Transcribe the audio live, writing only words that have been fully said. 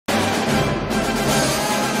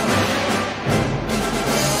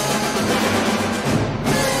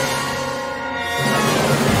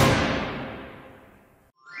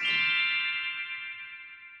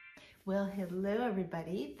Well, hello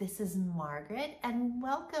everybody. This is Margaret and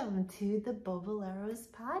welcome to the Boboleros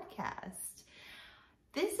podcast.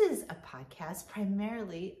 This is a podcast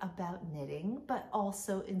primarily about knitting, but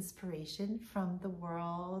also inspiration from the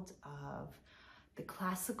world of the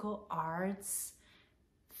classical arts,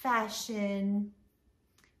 fashion,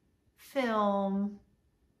 film,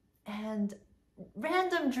 and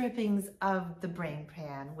random drippings of the brain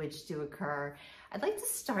pan which do occur. I'd like to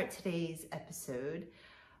start today's episode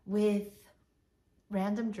with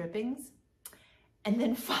random drippings and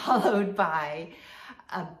then followed by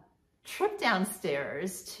a trip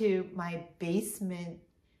downstairs to my basement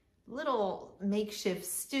little makeshift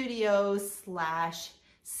studio slash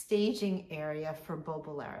staging area for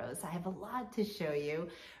Boboleros. I have a lot to show you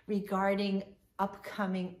regarding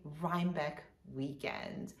upcoming Rhinebeck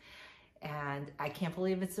weekend. And I can't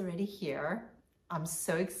believe it's already here. I'm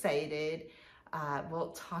so excited.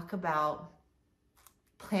 We'll talk about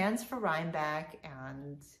plans for Rhinebeck,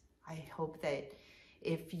 and I hope that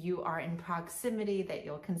if you are in proximity that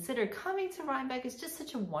you'll consider coming to Rhinebeck. It's just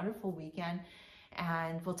such a wonderful weekend,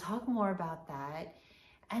 and we'll talk more about that.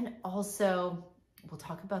 And also we'll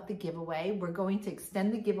talk about the giveaway. We're going to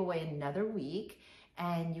extend the giveaway another week,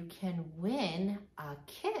 and you can win a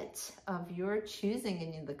kit of your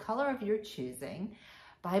choosing in the color of your choosing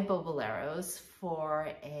by Boboleros for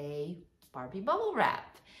a Barbie bubble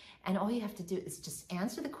wrap. And all you have to do is just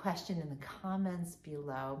answer the question in the comments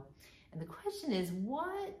below. And the question is,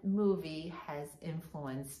 what movie has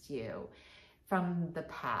influenced you from the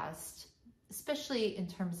past, especially in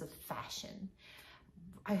terms of fashion?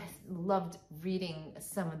 I loved reading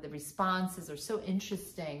some of the responses, are so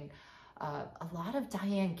interesting. A lot of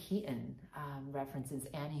Diane Keaton references.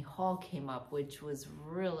 Annie Hall came up, which was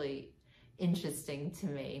really interesting to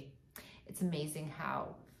me. It's amazing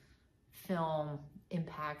how film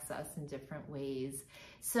impacts us in different ways.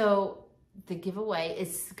 So the giveaway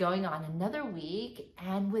is going on another week.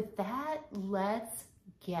 And with that, let's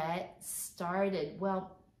get started.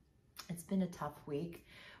 Well, it's been a tough week.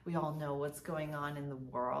 We all know what's going on in the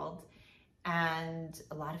world. And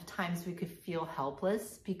a lot of times we could feel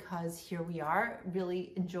helpless because here we are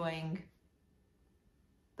really enjoying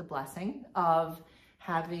the blessing of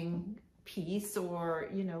having peace or,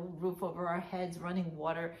 roof over our heads, running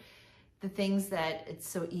water, the things that it's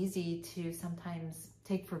so easy to sometimes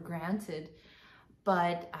take for granted.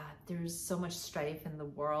 But there's so much strife in the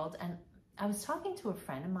world. And I was talking to a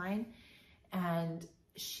friend of mine, and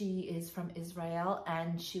she is from Israel,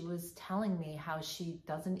 and she was telling me how she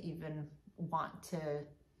doesn't even want to,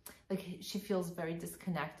 she feels very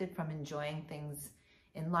disconnected from enjoying things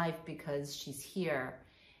in life because she's here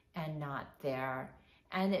and not there.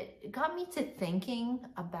 And it got me to thinking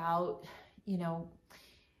about,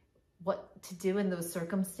 what to do in those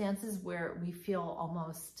circumstances where we feel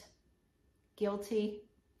almost guilty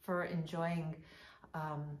for enjoying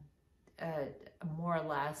a more or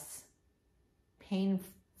less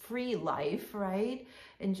pain-free life, right?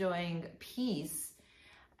 Enjoying peace,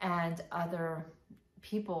 and other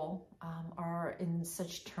people are in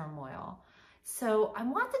such turmoil. So I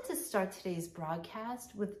wanted to start today's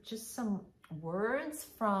broadcast with just some words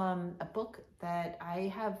from a book that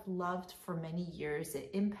I have loved for many years. It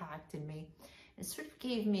impacted me. It sort of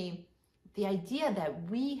gave me the idea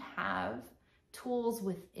that we have tools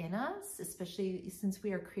within us, especially since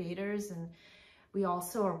we are creators, and we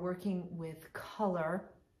also are working with color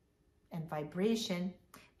and vibration.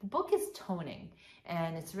 The book is Toning,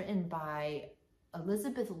 and it's written by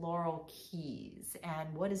Elizabeth Laurel Keyes.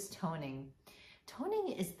 And what is toning?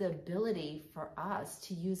 Toning is the ability for us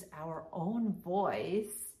to use our own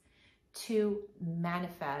voice to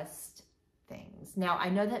manifest things. Now, I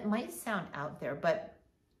know that might sound out there, but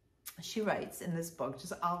she writes in this book,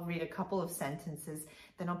 I'll read a couple of sentences,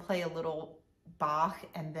 then I'll play a little Bach,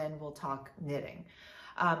 and then we'll talk knitting.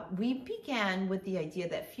 We began with the idea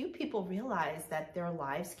that few people realize that their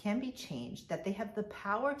lives can be changed, that they have the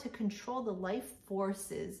power to control the life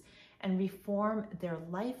forces and reform their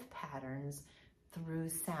life patterns through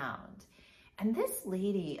sound. And this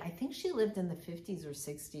lady, I think she lived in the 50s or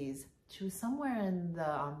 60s. She was somewhere in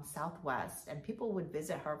the Southwest, and people would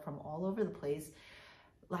visit her from all over the place,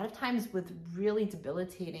 a lot of times with really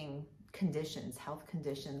debilitating conditions, health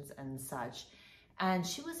conditions and such. And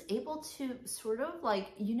she was able to sort of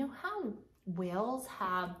how whales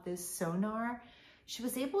have this sonar? She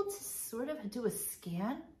was able to sort of do a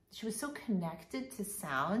scan. She was so connected to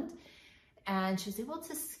sound, and she was able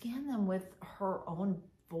to scan them with her own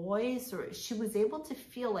voice, or she was able to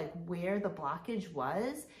feel where the blockage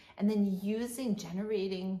was, and then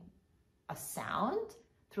generating a sound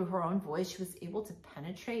through her own voice, she was able to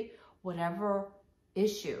penetrate whatever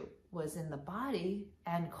issue was in the body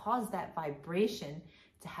and caused that vibration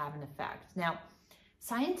to have an effect. Now,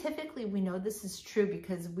 scientifically, we know this is true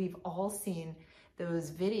because we've all seen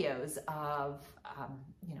those videos of,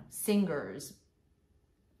 singers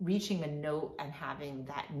reaching a note and having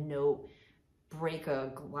that note break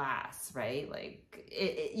a glass, right? Like,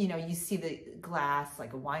 you see the glass,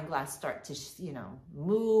 like a wine glass, start to,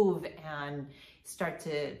 move and start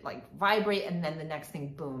to like vibrate. And then the next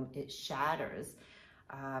thing, boom, it shatters.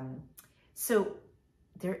 So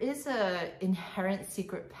there is a inherent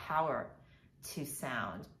secret power to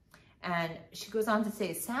sound. And she goes on to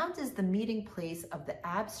say, sound is the meeting place of the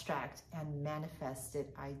abstract and manifested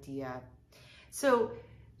idea. So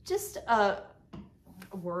just a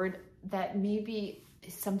word that maybe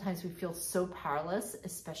sometimes we feel so powerless,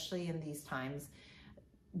 especially in these times.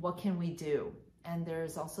 What can we do? And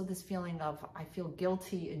there's also this feeling of, I feel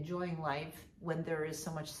guilty enjoying life when there is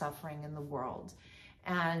so much suffering in the world.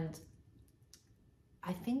 And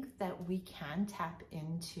I think that we can tap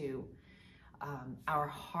into our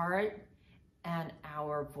heart and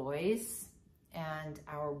our voice and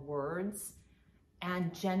our words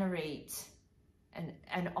and generate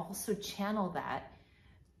and also channel that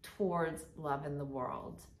towards love in the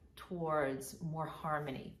world, towards more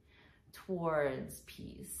harmony, towards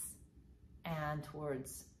peace, and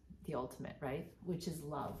towards the ultimate, right? Which is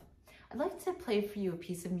love. I'd like to play for you a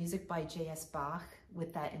piece of music by J.S. Bach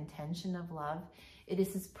with that intention of love. It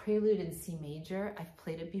is his prelude in C major. I've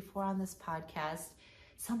played it before on this podcast.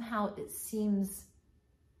 Somehow it seems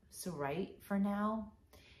so right for now.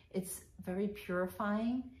 It's very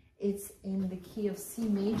purifying. It's in the key of C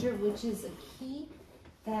major, which is a key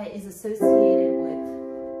that is associated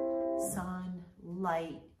with sun,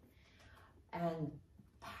 light, and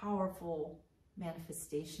powerful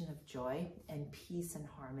manifestation of joy and peace and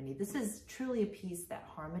harmony. This is truly a piece that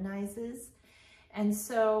harmonizes. And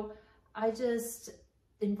so I just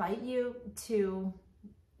invite you to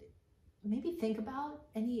maybe think about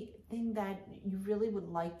anything that you really would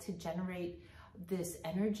like to generate this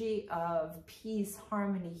energy of peace,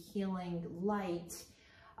 harmony, healing, light.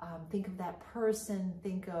 Think of that person,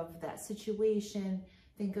 think of that situation,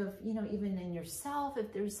 think of, even in yourself,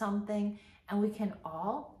 if there's something, and we can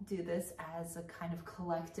all do this as a kind of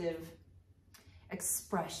collective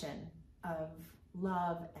expression of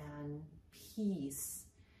love and peace,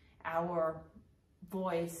 our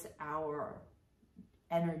voice, our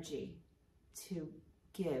energy to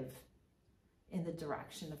give in the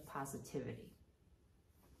direction of positivity.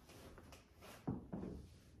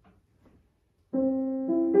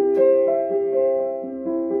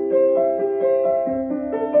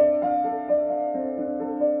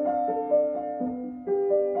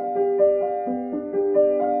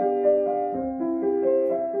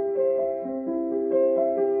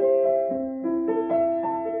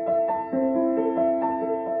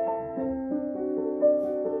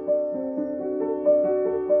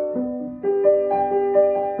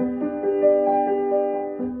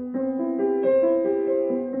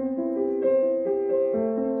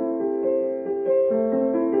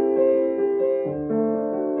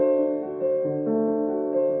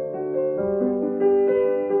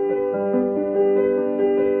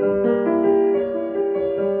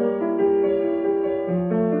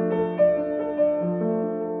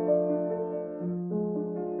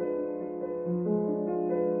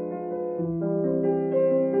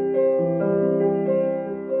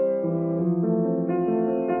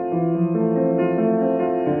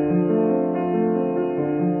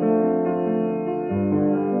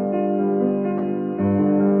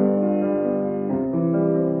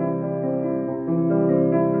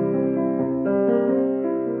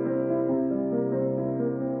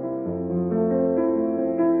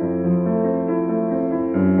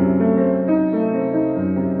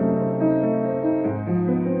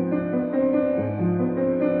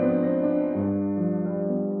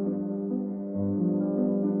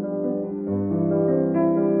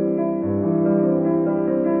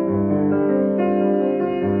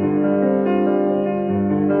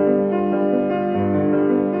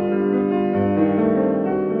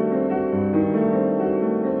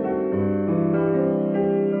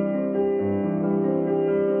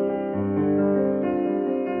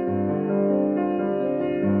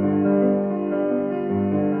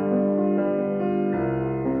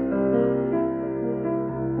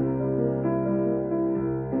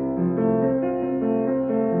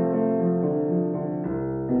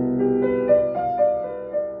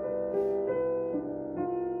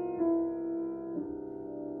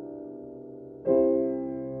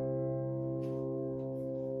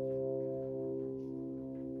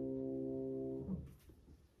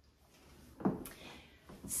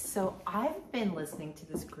 been listening to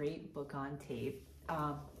this great book on tape.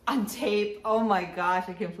 On tape, oh my gosh,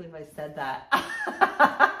 I can't believe I said that.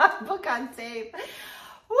 Book on tape.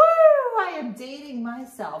 Woo! I am dating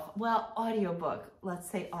myself. Well, audiobook. Let's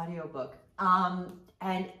say audiobook.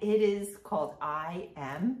 And it is called I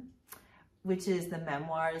Am, which is the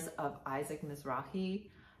memoirs of Isaac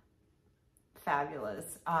Mizrahi.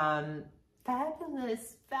 Fabulous.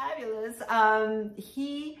 Fabulous.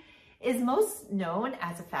 He is most known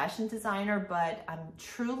as a fashion designer, but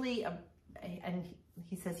truly, and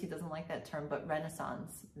he says he doesn't like that term, but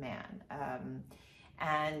Renaissance man.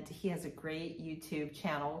 And he has a great YouTube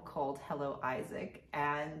channel called Hello Isaac,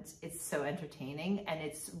 and it's so entertaining and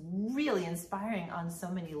it's really inspiring on so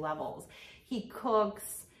many levels. He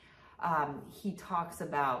cooks, he talks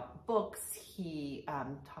about books, he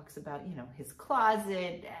talks about, you know, his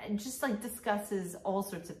closet, and just like discusses all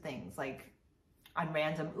sorts of things, like on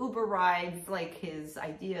random Uber rides, like his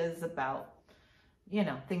ideas about, you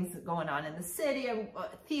know, things going on in the city,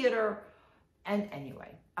 theater. And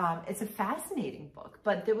anyway, it's a fascinating book,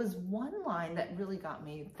 but there was one line that really got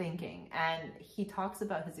me thinking, and he talks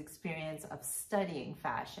about his experience of studying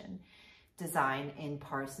fashion design in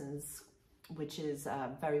Parsons, which is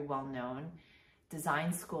a very well-known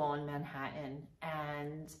design school in Manhattan.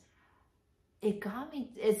 And it got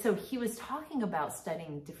me, so he was talking about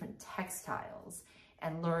studying different textiles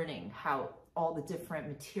and learning how all the different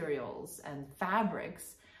materials and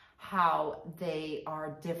fabrics, how they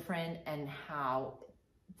are different and how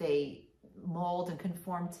they mold and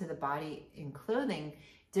conform to the body in clothing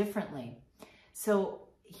differently. So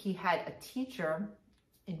he had a teacher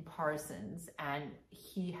in Parsons, and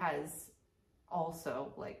he has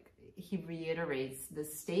also, like, he reiterates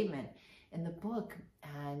this statement in the book,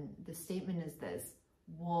 and the statement is this: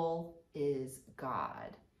 wool is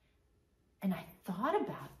God. And I thought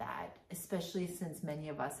about that, especially since many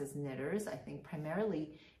of us as knitters, I think,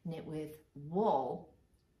 primarily knit with wool.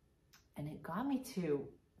 And it got me to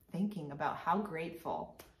thinking about how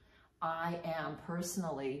grateful I am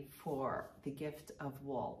personally for the gift of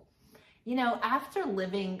wool. You know, after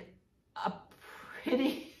living a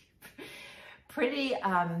pretty,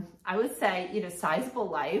 I would say, you know, sizable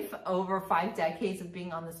life over 5 decades of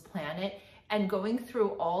being on this planet, and going through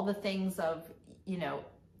all the things of, you know,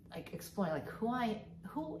 like exploring, like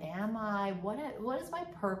who am I? What is my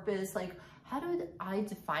purpose? Like, how do I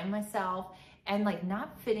define myself? And like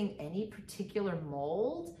not fitting any particular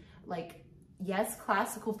mold, like, yes,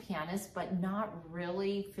 classical pianist, but not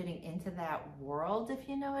really fitting into that world, if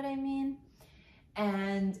you know what I mean.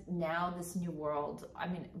 And now this new world, I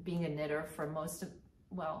mean, being a knitter for most of,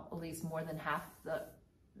 well, at least more than half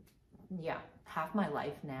my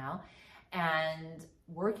life now, and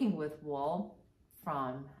working with wool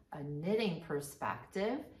from a knitting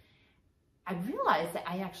perspective, I realized that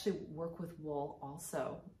I actually work with wool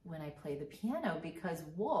also when I play the piano, because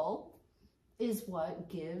wool is what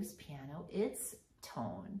gives piano its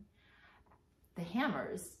tone. The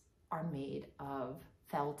hammers are made of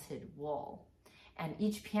felted wool, and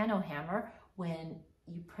each piano hammer, when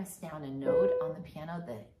you press down a note on the piano,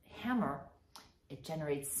 the hammer, it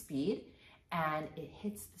generates speed and it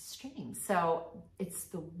hits the string. So it's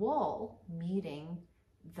the wool meeting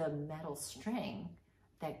the metal string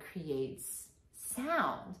that creates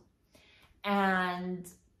sound. And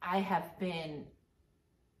I have been,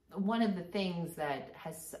 one of the things that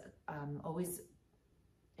has always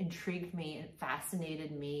intrigued me and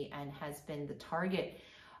fascinated me and has been the target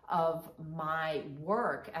of my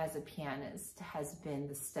work as a pianist has been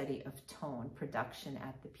the study of tone production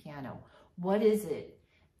at the piano. What is it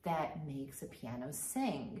that makes a piano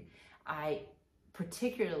sing? I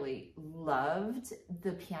particularly loved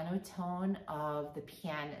the piano tone of the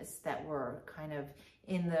pianists that were kind of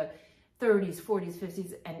in the 30s, 40s,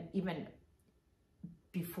 50s, and even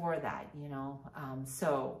before that, you know.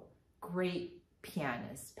 So great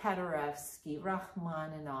pianists: Paderewski,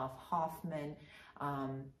 Rachmaninoff, Hoffman,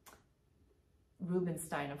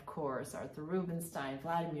 Rubinstein, of course, Arthur Rubinstein,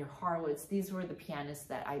 Vladimir Horowitz. These were the pianists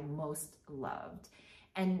that I most loved.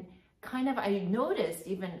 And kind of, I noticed,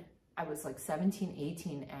 even I was like 17,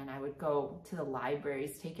 18, and I would go to the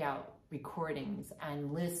libraries, take out recordings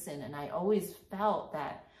and listen. And I always felt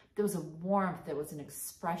that there was a warmth, there was an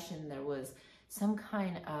expression, there was some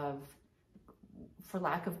kind of, for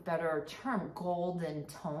lack of better term, golden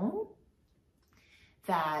tone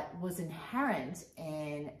that was inherent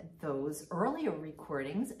in those earlier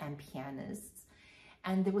recordings and pianists.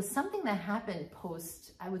 And there was something that happened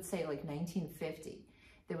post, I would say, like 1950.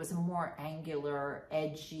 There was a more angular,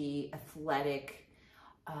 edgy, athletic,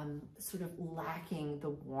 sort of lacking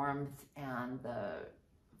the warmth and the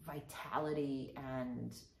vitality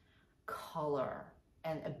and color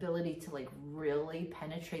and ability to like really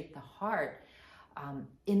penetrate the heart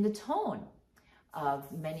in the tone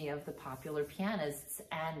of many of the popular pianists.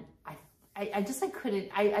 And I just, I couldn't,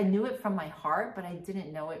 I knew it from my heart, but I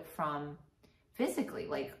didn't know it from physically.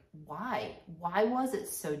 Like, why was it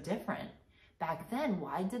so different back then?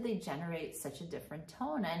 Why did they generate such a different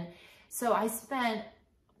tone? And so I spent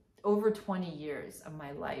over 20 years of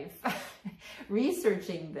my life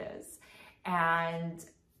researching this and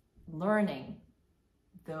learning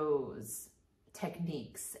those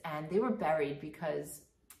techniques. And they were buried because,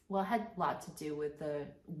 well, it had a lot to do with the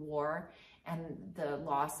war and the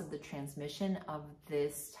loss of the transmission of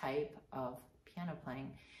this type of piano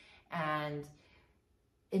playing. And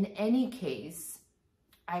in any case,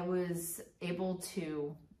 I was able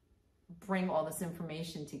to bring all this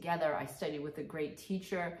information together. I studied with a great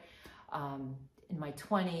teacher in my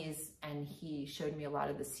 20s, and he showed me a lot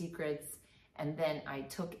of the secrets. And then I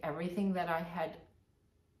took everything that I had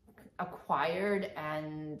acquired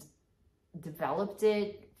and developed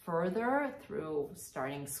it further through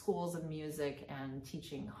starting schools of music and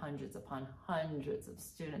teaching hundreds upon hundreds of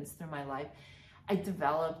students through my life. I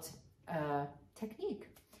developed a technique,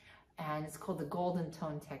 and it's called the golden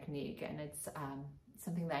tone technique. And it's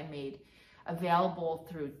something that I made available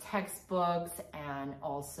through textbooks and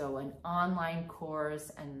also an online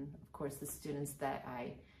course, and of course the students that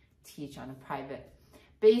I teach on a private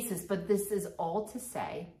basis. But this is all to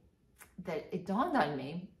say that it dawned on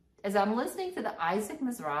me as I'm listening to the Isaac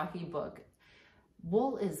Mizrahi book,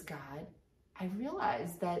 Wool is God. I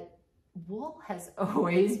realized that wool has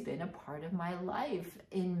always been a part of my life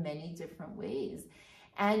in many different ways.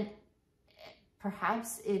 And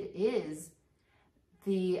perhaps it is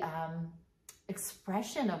the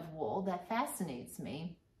expression of wool that fascinates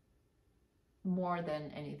me more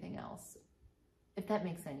than anything else, if that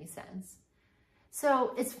makes any sense.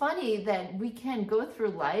 So it's funny that we can go through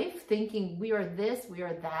life thinking we are this, we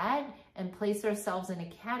are that, and place ourselves in a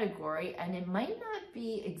category, and it might not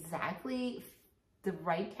be exactly the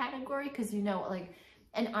right category, because, you know, like,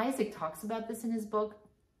 and Isaac talks about this in his book.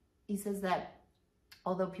 He says that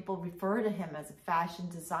although people refer to him as a fashion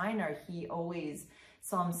designer, he always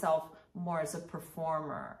saw himself more as a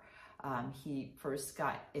performer. He first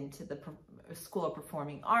got into the School of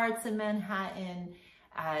Performing Arts in Manhattan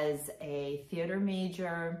as a theater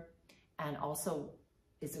major, and also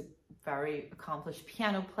is a very accomplished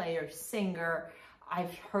piano player, singer.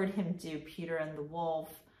 I've heard him do Peter and the Wolf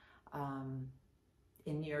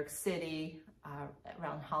in New York City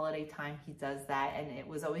around holiday time. He does that, and it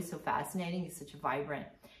was always so fascinating. He's such a vibrant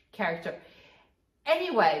character.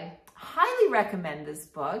 Anyway, highly recommend this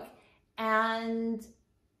book. And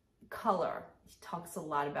color, he talks a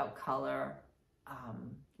lot about color,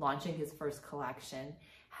 launching his first collection,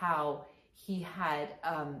 how he had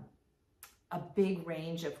a big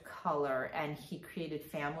range of color, and he created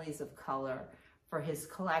families of color for his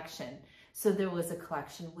collection. So there was a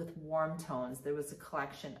collection with warm tones, there was a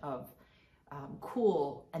collection of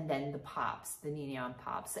cool, and then the pops, the neon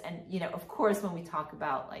pops. And, you know, of course, when we talk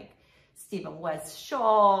about like Stephen West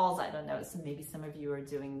shawls, I don't know, so maybe some of you are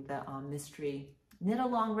doing the mystery knit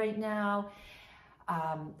along right now.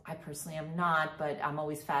 I personally am not, but I'm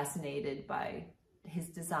always fascinated by his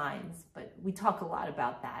designs. But we talk a lot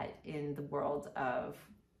about that in the world of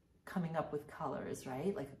coming up with colors,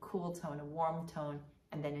 right? Like a cool tone, a warm tone,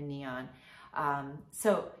 and then a neon.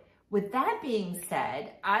 So with that being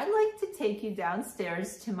said, I'd like to take you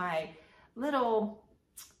downstairs to my little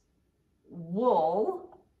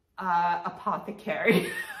wool apothecary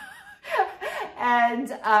and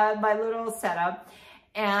my little setup,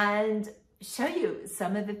 and show you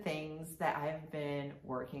some of the things that I've been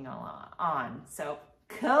working on. So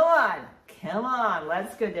come on,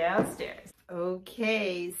 let's go downstairs.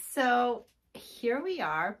 Okay, so here we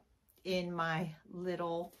are in my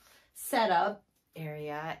little setup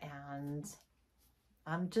area, and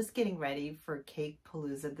I'm just getting ready for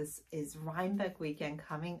Cakepalooza. This is Rhinebeck weekend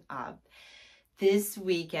coming up. This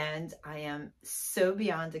weekend, I am so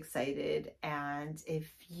beyond excited. And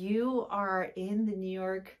if you are in the New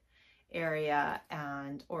York area,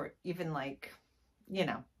 and or even like, you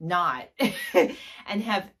know, not and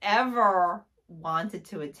have ever wanted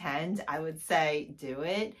to attend, I would say do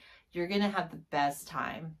it. You're gonna have the best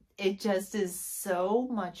time. It just is so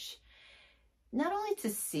much, not only to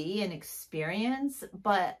see and experience,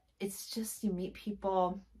 but it's just, you meet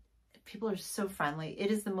people. People are so friendly.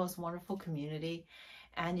 It is the most wonderful community,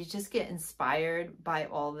 and you just get inspired by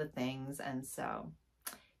all the things. And so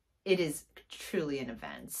it is truly an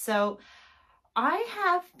event. So I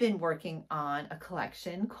have been working on a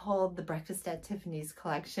collection called the Breakfast at Tiffany's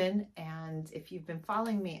collection. And if you've been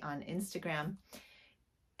following me on Instagram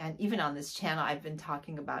and even on this channel, I've been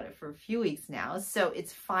talking about it for a few weeks now. So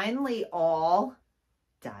it's finally all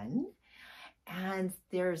done. And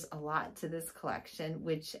there's a lot to this collection,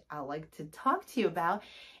 which I like to talk to you about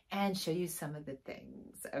and show you some of the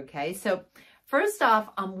things. Okay, so first off,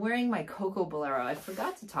 I'm wearing my Cakepalooza. I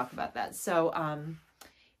forgot to talk about that. So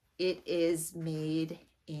it is made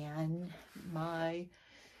in my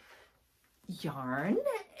yarn,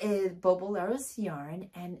 Boboleros yarn.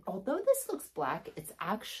 And although this looks black, it's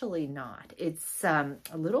actually not. It's a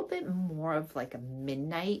little bit more of like a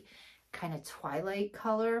midnight kind of twilight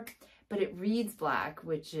color, but it reads black,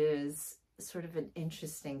 which is sort of an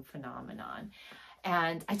interesting phenomenon.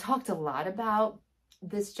 And I talked a lot about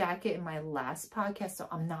this jacket in my last podcast, so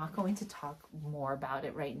I'm not going to talk more about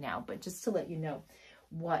it right now, but just to let you know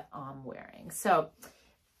what I'm wearing. So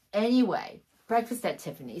anyway, Breakfast at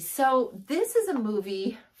Tiffany's. So this is a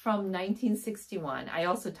movie from 1961. I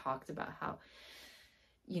also talked about how,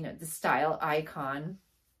 you know, the style icon,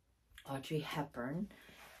 Audrey Hepburn,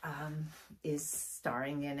 is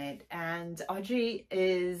starring in it. And Audrey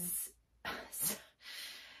is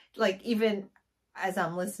like, even as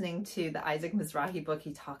I'm listening to the Isaac Mizrahi book,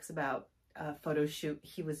 he talks about a photo shoot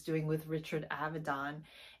he was doing with Richard Avedon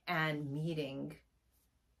and meeting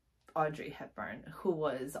Audrey Hepburn, who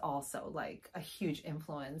was also like a huge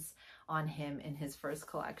influence on him in his first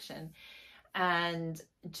collection. And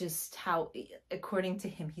just how, according to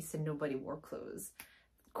him, he said nobody wore clothes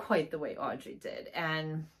quite the way Audrey did.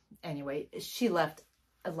 And anyway, she left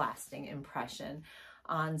a lasting impression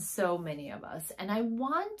on so many of us. And I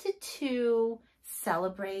wanted to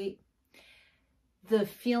celebrate the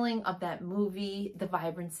feeling of that movie, the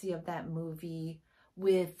vibrancy of that movie,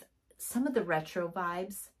 with some of the retro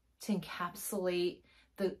vibes to encapsulate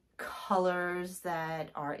the colors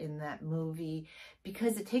that are in that movie,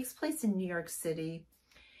 because it takes place in New York City.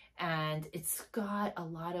 And it's got a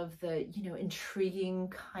lot of the, you know, intriguing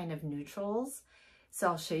kind of neutrals. So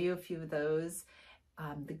I'll show you a few of those.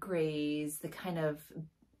 The grays, the kind of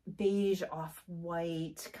beige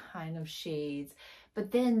off-white kind of shades.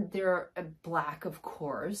 But then they're black, of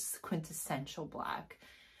course, quintessential black.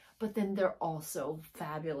 But then they're also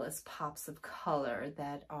fabulous pops of color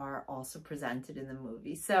that are also presented in the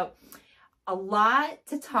movie. So a lot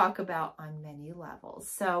to talk about on many levels.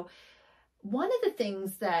 So one of the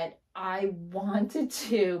things that I wanted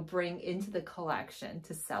to bring into the collection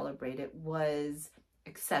to celebrate it was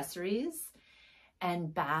accessories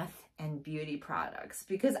and bath and beauty products,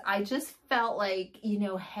 because I just felt like, you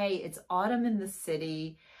know, hey, it's autumn in the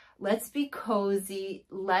city. Let's be cozy.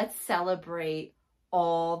 Let's celebrate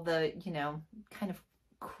all the, you know, kind of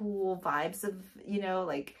cool vibes of, you know,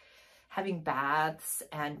 like having baths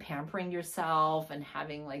and pampering yourself and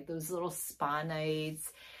having like those little spa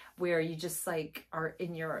nights where you just like are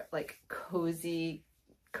in your like cozy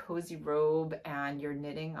robe and you're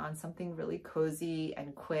knitting on something really cozy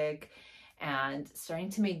and quick and starting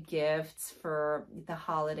to make gifts for the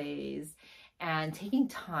holidays and taking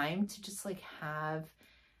time to just like have,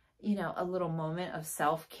 you know, a little moment of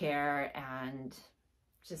self-care. And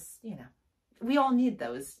just, you know, we all need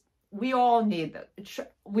those. We all need those.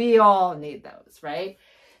 We all need those, right?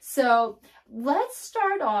 So let's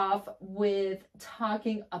start off with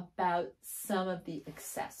talking about some of the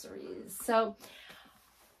accessories. So,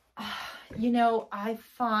 you know, I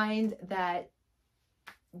find that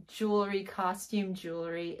jewelry, costume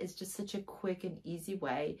jewelry is just such a quick and easy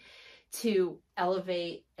way to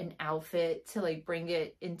elevate an outfit, to like bring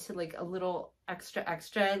it into like a little extra.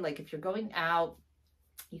 Like if you're going out,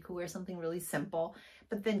 you could wear something really simple,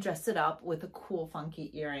 but then dress it up with a cool,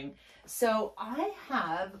 funky earring. So I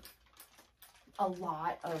have a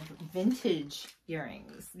lot of vintage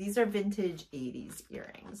earrings. These are vintage 80s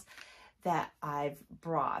earrings that I've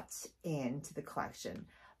brought into the collection.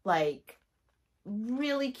 Like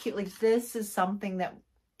really cute. Like this is something that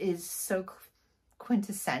is so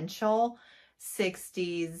quintessential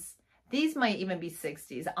 60s. These might even be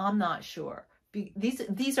 60s. I'm not sure.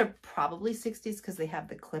 These are probably 60s because they have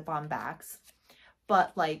the clip-on backs,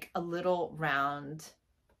 but like a little round,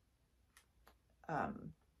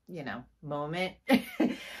 you know, moment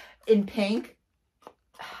in pink.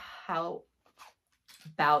 How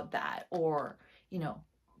about that? Or, you know,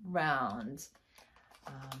 round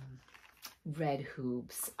red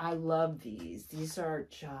hoops. I love these. These are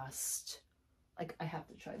just like, I have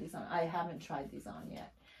to try these on. I haven't tried these on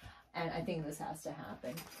yet, and I think this has to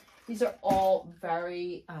happen. These are all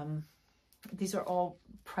very, these are all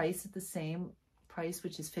priced at the same price,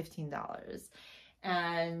 which is $15.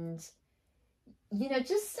 And, you know,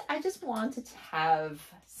 I just wanted to have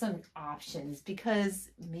some options because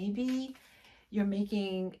maybe you're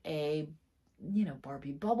making a, you know,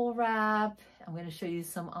 Barbie bubble wrap. I'm going to show you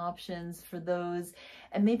some options for those.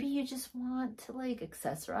 And maybe you just want to like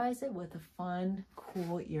accessorize it with a fun,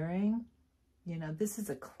 cool earring. You know, this is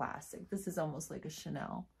a classic. This is almost like a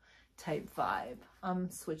Chanel type vibe.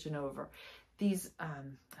 I'm switching over. These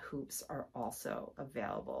hoops are also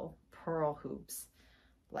available. Pearl hoops.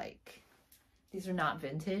 Like, these are not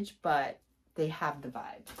vintage, but they have the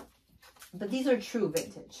vibe. But these are true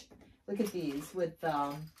vintage. Look at these with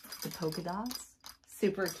the polka dots.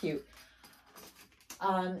 Super cute.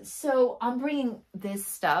 So I'm bringing this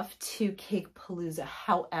stuff to Cakepalooza.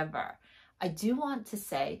 However, I do want to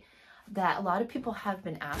say that a lot of people have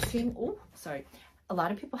been asking, a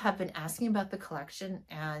lot of people have been asking about the collection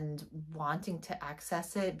and wanting to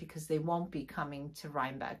access it because they won't be coming to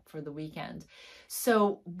Rhinebeck for the weekend.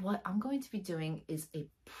 So what I'm going to be doing is a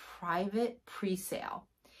private pre-sale,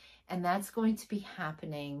 and that's going to be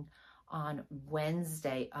happening on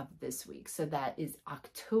Wednesday of this week. So that is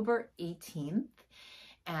October 18th,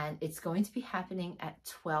 and it's going to be happening at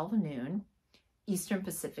 12 noon Eastern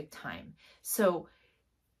Pacific time. So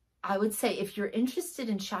I would say if you're interested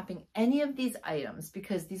in shopping any of these items,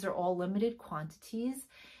 because these are all limited quantities,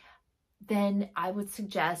 then I would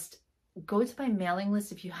suggest go to my mailing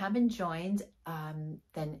list. If you haven't joined,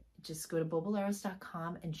 then just go to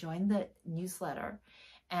boboleros.com and join the newsletter,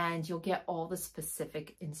 and you'll get all the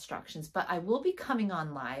specific instructions. But I will be coming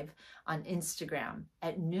on live on Instagram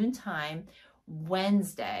at noontime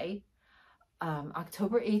Wednesday,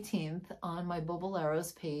 October 18th, on my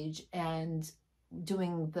Boboleros page, and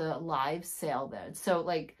doing the live sale there. So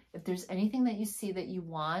like if there's anything that you see that you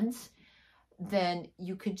want, then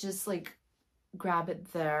you could just like grab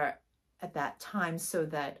it there at that time, so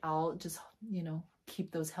that I'll just, you know,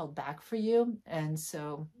 keep those held back for you, and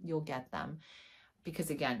so you'll get them. Because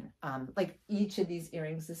again, like each of these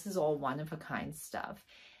earrings, this is all one of a kind stuff,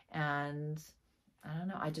 and I don't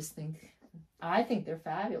know, I think they're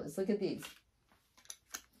fabulous. Look at these.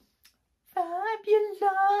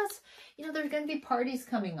 Fabulous. You know, there's going to be parties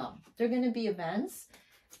coming up. There are going to be events.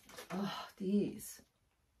 Oh, these.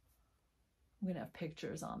 I'm going to have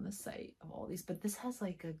pictures on the site of all these, but this has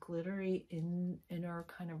like a glittery inner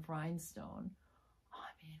kind of rhinestone. Oh,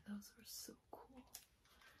 I mean, those are so cool.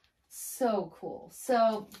 So cool.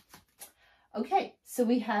 So, okay, so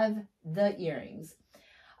we have the earrings.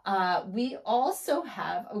 We also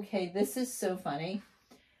have, okay, this is so funny.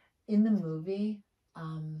 In the movie,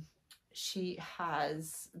 she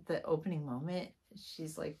has the opening moment.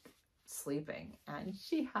 She's like sleeping and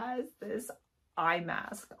she has this eye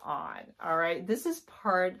mask on. All right. This is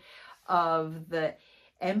part of the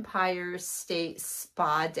Empire State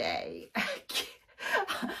Spa Day.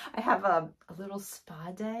 I have a little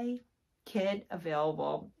spa day kit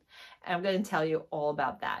available. And I'm going to tell you all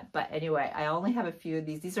about that. But anyway, I only have a few of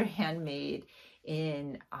these. These are handmade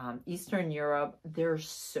in Eastern Europe. They're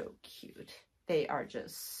so cute. They are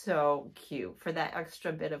just so cute for that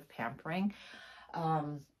extra bit of pampering.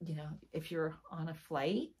 You know, if you're on a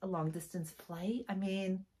flight, a long distance flight, I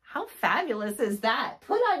mean, how fabulous is that?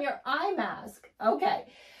 Put on your eye mask. Okay,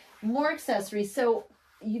 more accessories. So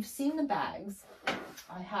you've seen the bags.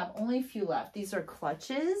 I have only a few left. These are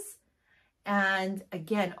clutches, and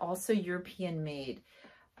again, also European made.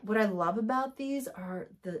 What I love about these are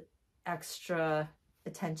the extra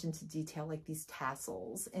attention to detail, like these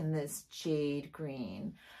tassels in this jade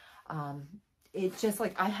green. It just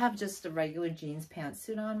like, I have just a regular jeans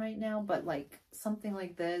pantsuit on right now, but like something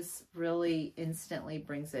like this really instantly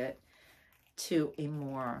brings it to a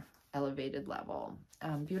more elevated level.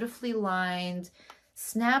 Beautifully lined,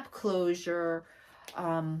 snap closure,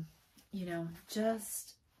 you know,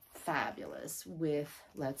 just fabulous with,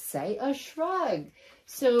 let's say, a shrug.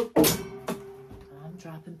 So I'm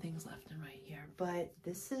dropping things left and right here, but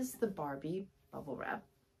this is the Barbie bubble wrap,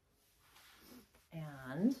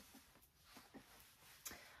 and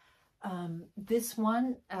this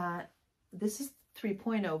one, this is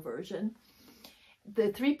 3.0 version. The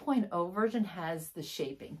 3.0 version has the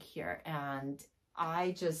shaping here, and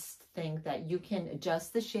I just think that you can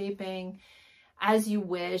adjust the shaping as you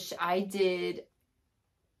wish. I did,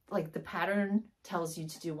 like, the pattern tells you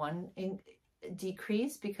to do one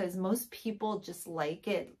decrease because most people just like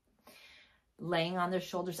it laying on their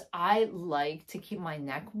shoulders. I like to keep my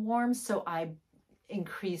neck warm, so I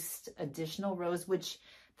increased additional rows, which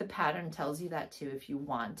the pattern tells you that too if you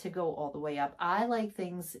want to go all the way up. I like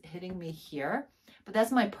things hitting me here, but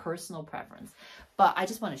that's my personal preference. But I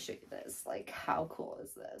just want to show you this. Like, how cool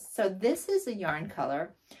is this? So this is a yarn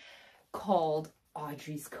color called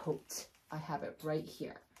Audrey's Coat. I have it right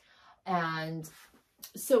here. And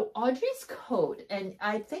so Audrey's coat, and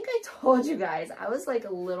I think I told you guys, I was like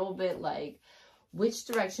a little bit like, which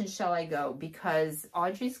direction shall I go? Because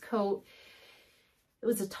Audrey's coat, it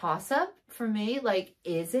was a toss-up for me. Like,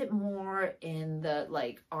 is it more in the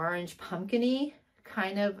like orange pumpkin-y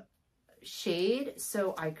kind of shade?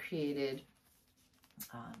 So I created,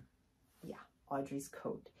 yeah, Audrey's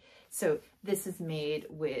coat. So this is made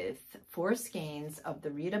with 4 skeins of the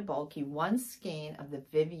Rita Bulky, 1 skein of the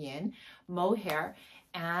Vivian mohair.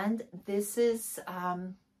 And this is,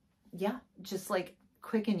 yeah, just like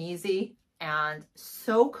quick and easy and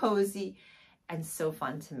so cozy and so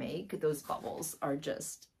fun to make. Those bubbles are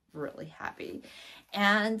just really happy.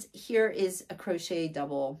 And here is a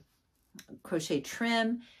double crochet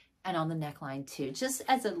trim, and on the neckline too, just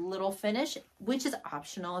as a little finish, which is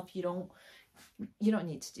optional if you don't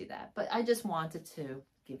need to do that, but I just wanted to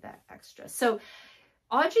give that extra. So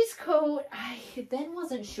Audrey's coat, I then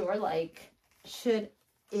wasn't sure, like, should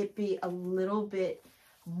it be a little bit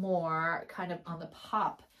more kind of on the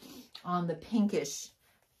pop, on the pinkish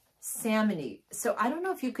salmony. So I don't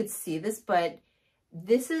know if you could see this, but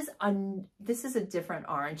this is a different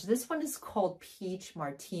orange. This one is called Peach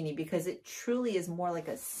Martini because it truly is more like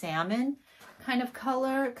a salmon kind of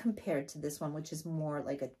color compared to this one, which is more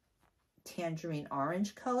like a tangerine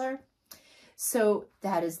orange color. So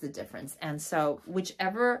that is the difference. And so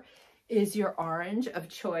whichever is your orange of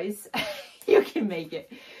choice, you can make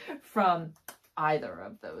it from either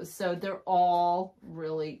of those. So they're all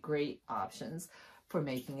really great options for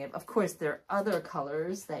making it. Of course, there are other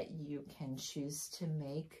colors that you can choose to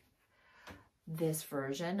make this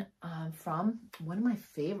version from. One of my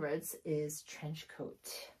favorites is trench coat.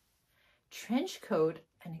 Trench coat,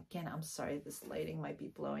 and again, I'm sorry, this lighting might be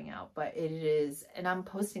blowing out, but it is, and I'm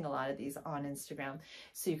posting a lot of these on Instagram,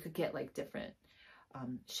 so you could get like different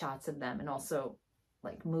shots of them, and also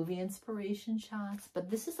like movie inspiration shots. But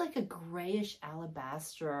this is like a grayish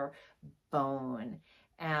alabaster bone,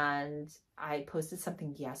 and I posted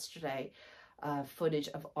something yesterday, footage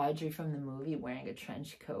of Audrey from the movie wearing a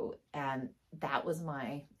trench coat, and that was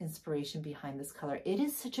my inspiration behind this color. It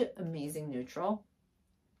is such an amazing neutral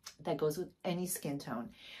that goes with any skin tone.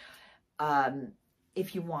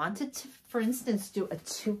 If you wanted to, for instance, do a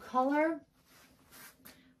two-color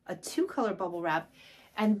bubble wrap,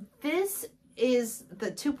 and this is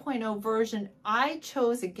the 2.0 version. I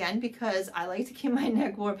chose, again, because I like to keep my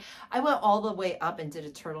neck warm, I went all the way up and did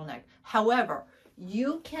a turtleneck. However,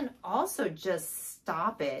 you can also just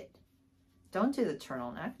stop it. Don't do the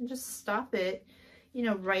turtleneck, and just stop it, you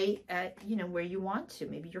know, right at, you know, where you want to,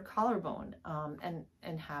 maybe your collarbone,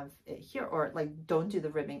 and have it here, or like don't do the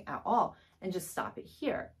ribbing at all and just stop it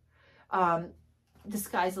here. The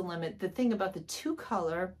sky's the limit. The thing about the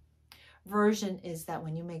 2-color version is that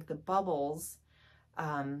when you make the bubbles,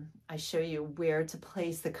 I show you where to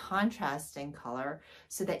place the contrasting color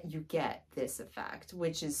so that you get this effect,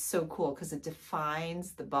 which is so cool because it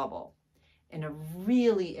defines the bubble in a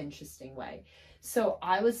really interesting way. So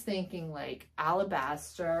I was thinking like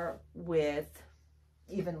alabaster with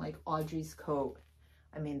even like Audrey's coat.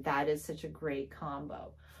 I mean, that is such a great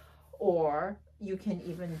combo. Or you can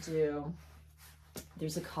even do,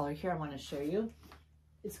 there's a color here I want to show you.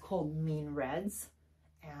 It's called Mean Reds,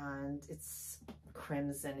 and it's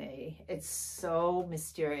crimson-y. It's so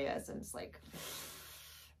mysterious, and it's like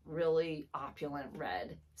really opulent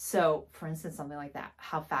red. So for instance, something like that,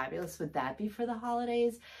 how fabulous would that be for the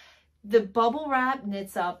holidays? The bubble wrap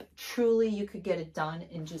knits up, truly you could get it done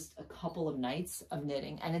in just a couple of nights of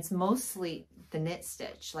knitting, and it's mostly the knit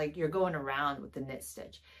stitch, like you're going around with the knit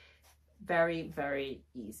stitch. Very, very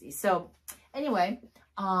easy. So anyway,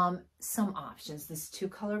 some options. This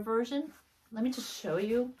 2-color version, let me just show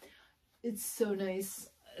you. It's so nice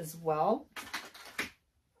as well.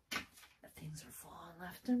 Things are falling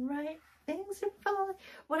left and right. Things are falling.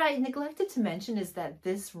 What I neglected to mention is that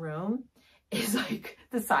this room is like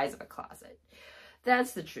the size of a closet.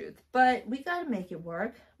 That's the truth. But we got to make it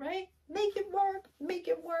work, right? Make it work. Make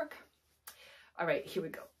it work. All right, here we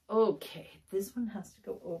go. Okay, this one has to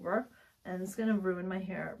go over, and it's going to ruin my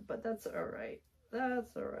hair, but that's all right.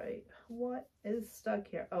 That's all right. What is stuck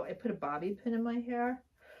here? Oh, I put a bobby pin in my hair.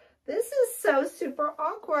 This is so super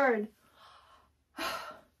awkward.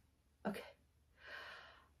 Okay.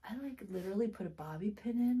 I like literally put a bobby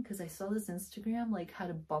pin in because I saw this Instagram, like how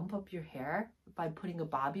to bump up your hair by putting a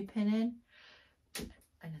bobby pin in.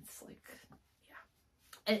 And it's like,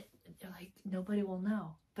 yeah. And you're like, nobody will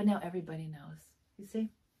know. But now everybody knows. You see?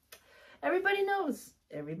 Everybody knows.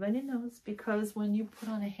 Everybody knows, because when you put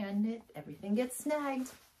on a hand knit, everything gets snagged.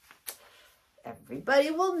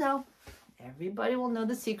 Everybody will know. Everybody will know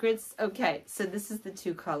the secrets. Okay, so this is the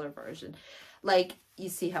 2-color version. Like, you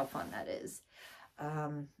see how fun that is.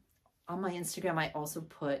 On my Instagram, I also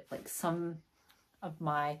put like some of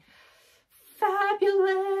my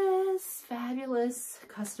fabulous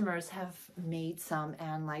customers have made some,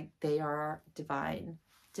 and like they are divine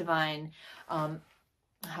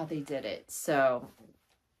how they did it. So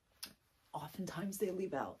oftentimes they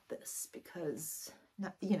leave out this because,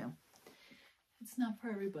 not, you know, it's not for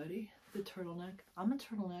everybody, the turtleneck. I'm a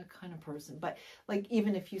turtleneck kind of person, but like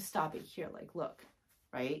even if you stop it here, like look,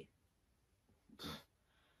 right?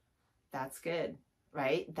 That's good,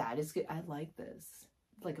 right? That is good. I like this.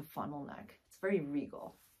 It's like a funnel neck. It's very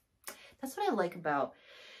regal. That's what I like about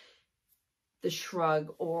the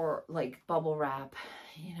shrug or like bubble wrap,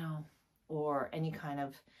 you know, or any kind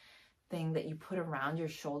of thing that you put around your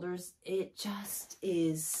shoulders. It just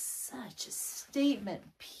is such a statement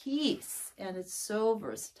piece, and it's so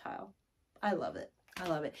versatile. I love it. I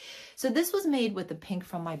love it. So this was made with the pink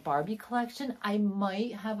from my Barbie collection. I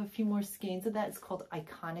might have a few more skeins of that. It's called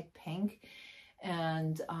Iconic Pink.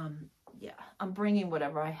 And yeah, I'm bringing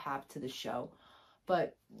whatever I have to the show.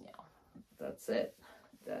 But, you know, that's it.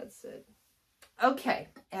 That's it. Okay.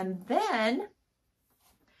 And then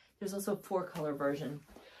there's also a 4-color version.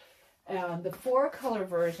 The 4-color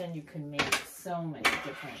version you can make so many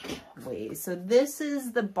different ways. So this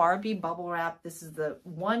is the Barbie bubble wrap. This is the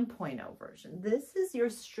 1.0 version. This is your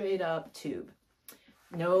straight up tube.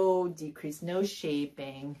 No decrease, no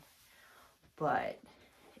shaping, but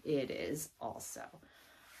it is also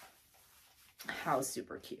how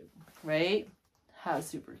super cute, right? How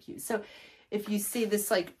super cute. So if you see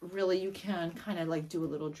this, like really you can kind of like do a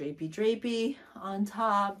little drapey on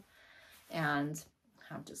top and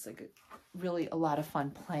have just like really a lot of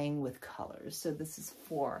fun playing with colors. So this is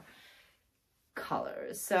 4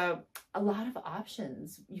 colors. So a lot of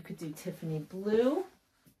options. You could do Tiffany blue.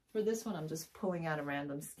 For this one, I'm just pulling out a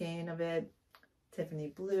random skein of it. Tiffany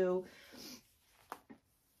blue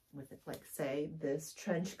with it, like say this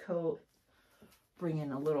trench coat. Bring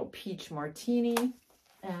in a little peach martini.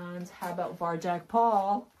 And how about Varjack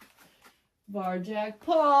Paul? Varjack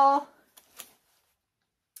Paul.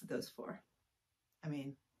 Those 4. I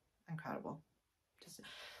mean, incredible. Just,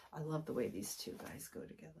 I love the way these 2 guys go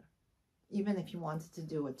together. Even if you wanted to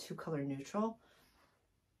do a 2-color neutral,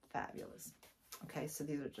 fabulous. Okay, so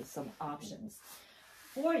these are just some options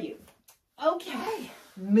for you. Okay,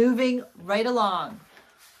 moving right along.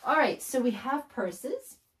 All right, so we have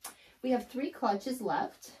purses. We have 3 clutches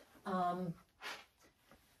left.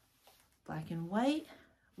 Black and white,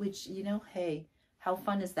 which, you know, hey, how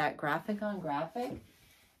fun is that? Graphic on graphic.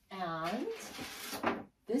 And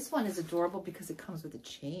this one is adorable because it comes with a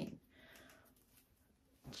chain.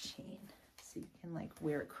 So you can like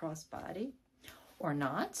wear it crossbody or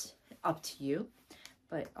not, up to you.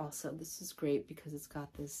 But also this is great because it's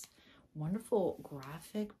got this wonderful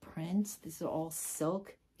graphic print. These are all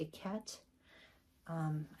silk ikat.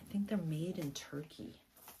 I think they're made in Turkey.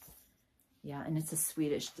 Yeah, and it's a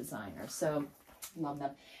Swedish designer, so love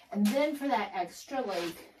them. And then for that extra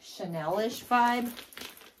like Chanel-ish vibe,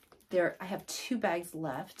 I have 2 bags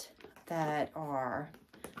left that are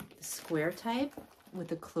the square type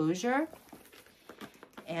with a closure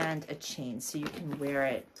and a chain. So you can wear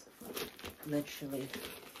it literally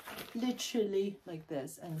like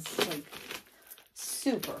this. And it's like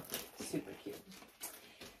super cute.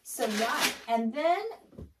 So that, and then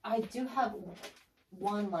I do have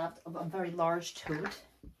one left of a very large tote.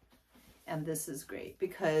 And this is great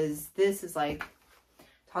because this is like,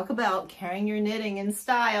 talk about carrying your knitting in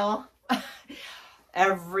style.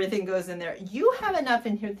 Everything goes in there. You have enough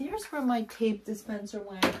in here. There's where my tape dispenser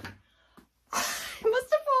went. It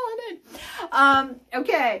must have fallen in.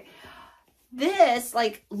 Okay. This,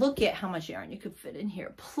 like, look at how much yarn you could fit in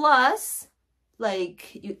here. Plus,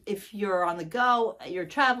 like, if you're on the go, you're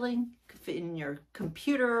traveling, you could fit in your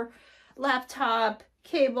computer, laptop,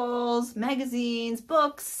 cables, magazines,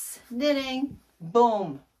 books, knitting.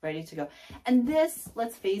 Boom. Ready to go. And this,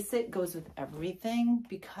 let's face it, goes with everything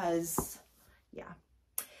because, yeah,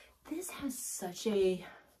 this has such a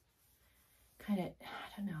kind of,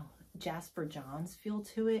 I don't know, Jasper Johns feel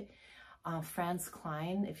to it. Franz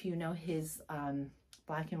Klein, if you know his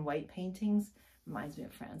black and white paintings, reminds me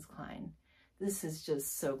of Franz Klein. This is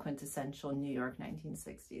just so quintessential New York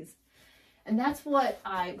 1960s. And that's what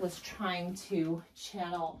I was trying to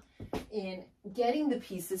channel in getting the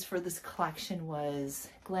pieces for this collection was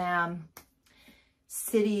glam,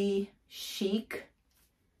 city, chic,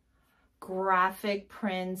 graphic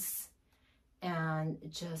prints, and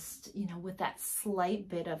just, you know, with that slight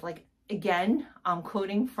bit of like, again, I'm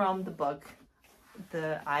quoting from the book,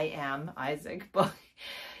 the I Am Isaac book.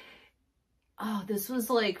 Oh, this was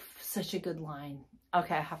like such a good line.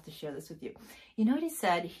 Okay, I have to share this with you. You know what he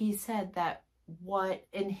said? He said that what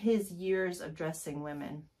in his years of dressing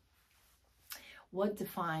women, what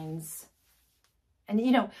defines, and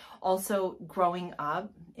you know, also growing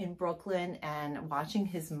up in Brooklyn and watching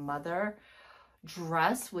his mother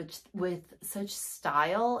dress with such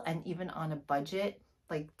style and even on a budget,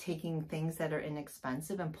 like taking things that are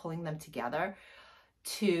inexpensive and pulling them together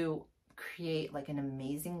to create like an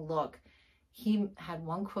amazing look. He had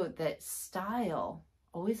one quote that style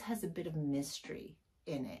always has a bit of mystery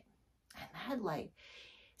in it. And that like,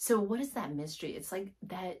 so what is that mystery? It's like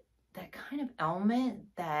that kind of element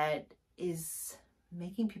that is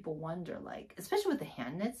making people wonder, like, especially with the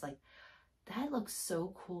hand knits, like, that looks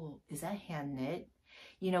so cool. Is that hand knit?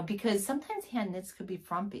 You know, because sometimes hand knits could be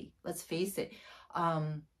frumpy. Let's face it.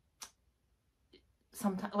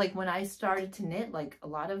 Sometimes, like when I started to knit, like a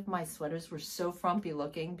lot of my sweaters were so frumpy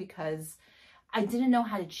looking because I didn't know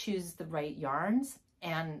how to choose the right yarns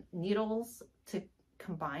and needles to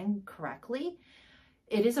combine correctly.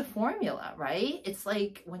 It is a formula, right? It's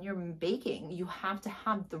like when you're baking, you have to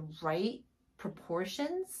have the right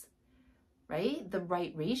proportions, right? The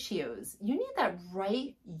right ratios. You need that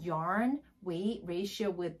right yarn weight ratio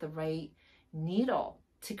with the right needle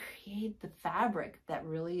to create the fabric that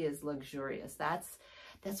really is luxurious.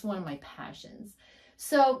 That's one of my passions.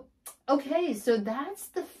 So, okay, so that's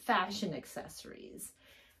the fashion accessories.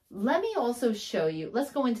 Let me also show you,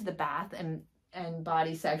 let's go into the bath and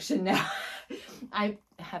body section now. I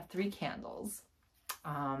have 3 candles.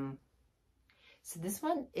 So this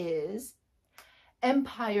one is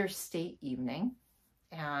Empire State Evening,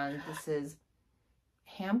 and this is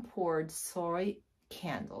hand-poured soy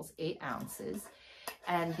candles, 8 ounces.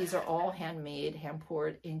 And these are all handmade,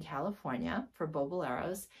 hand-poured in California for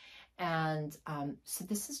Boboleros. And so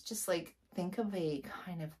this is just like, think of a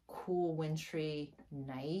kind of cool wintry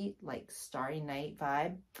night, like starry night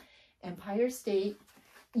vibe. Empire State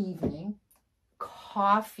Evening,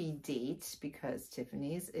 coffee date, because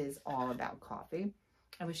Tiffany's is all about coffee.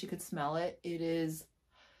 I wish you could smell it. It is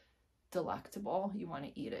delectable. You want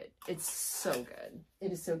to eat it. It's so good.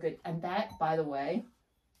 It is so good. And that, by the way,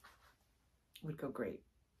 would go great.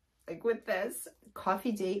 Like with this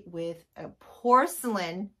coffee date with a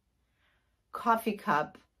porcelain coffee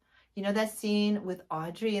cup. You know that scene with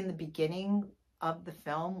Audrey in the beginning of the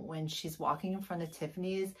film when she's walking in front of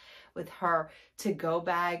Tiffany's with her to-go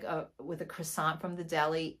bag with a croissant from the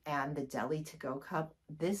deli and the deli to-go cup?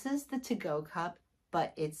 This is the to-go cup,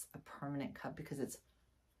 but it's a permanent cup because it's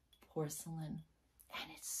porcelain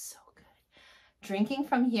and it's so good. Drinking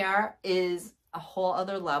from here is a whole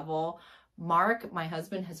other level. Mark, my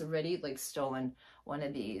husband, has already like stolen one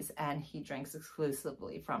of these and he drinks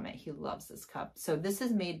exclusively from it. He loves this cup. So this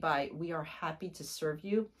is made by We Are Happy to Serve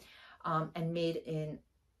You, and made in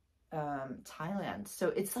Thailand. So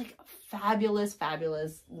it's like a fabulous,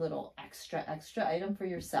 fabulous little extra item for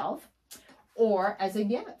yourself or as a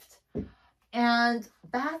gift. And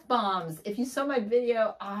bath bombs. If you saw my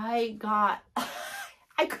video, I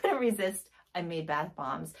couldn't resist. I made bath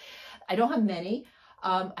bombs. I don't have many.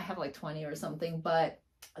 I have like 20 or something, but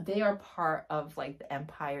they are part of like the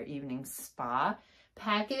Empire Evening Spa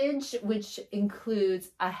package, which includes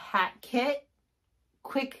a hat kit,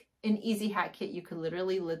 quick and easy hat kit. You could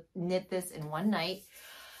literally knit this in one night.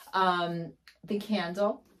 The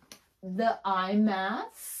candle, the eye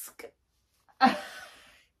mask,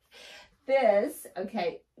 this,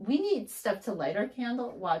 okay, we need stuff to light our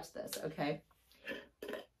candle. Watch this, okay?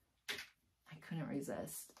 I couldn't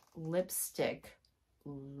resist. Lipstick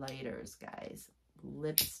lighters, guys.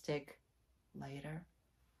 Lipstick lighter.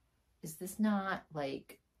 Is this not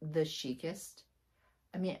like the chicest?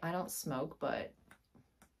 I mean, I don't smoke, but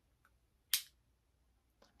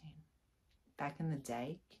I mean, back in the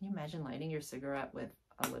day, can you imagine lighting your cigarette with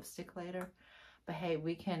a lipstick lighter? But hey,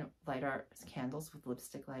 we can light our candles with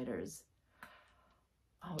lipstick lighters.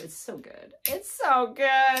 Oh, it's so good. It's so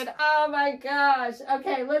good. Oh my gosh.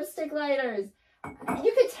 Okay, lipstick lighters.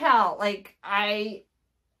 You could tell, like, I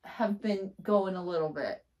have been going a little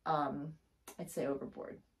bit, I'd say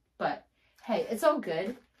overboard. But hey, it's all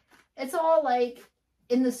good. It's all like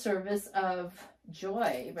in the service of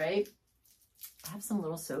joy, right? I have some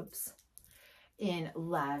little soaps in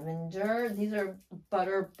lavender. These are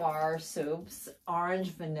butter bar soaps, orange,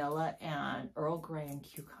 vanilla, and Earl Grey and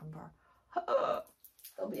cucumber.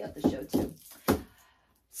 They'll be at the show too.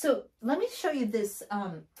 So let me show you this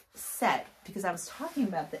set, because I was talking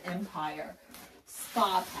about the Empire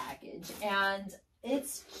Spa package, and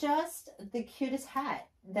it's just the cutest hat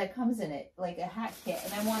that comes in it, like a hat kit,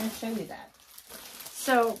 and I want to show you that.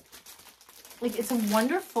 So like, it's a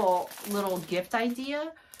wonderful little gift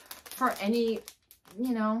idea for any,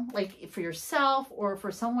 you know, like for yourself or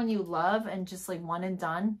for someone you love, and just like one and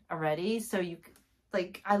done already. So you,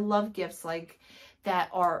 like, I love gifts like that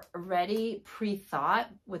are already pre-thought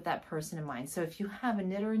with that person in mind. So if you have a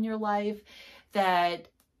knitter in your life that,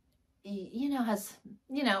 you know, has,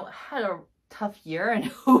 you know, had a tough year, and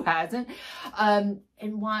who hasn't, and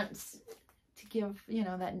wants to give, you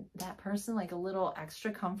know, that person like a little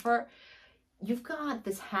extra comfort, you've got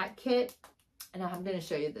this hat kit, and I'm going to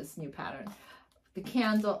show you this new pattern. The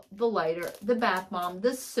candle, the lighter, the bath bomb,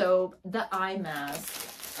 the soap, the eye mask.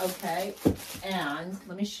 Okay, and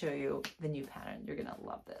let me show you the new pattern. You're gonna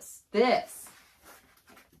love this. This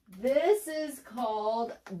is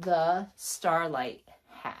called the Starlight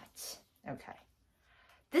hat. Okay,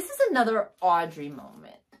 this is another Audrey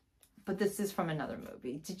moment, but this is from another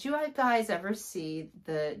movie. Did you guys ever see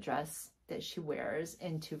the dress that she wears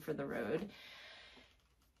in Two for the Road?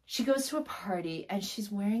 She goes to a party and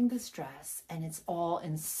she's wearing this dress, and it's all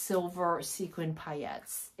in silver sequin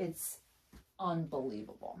paillettes. It's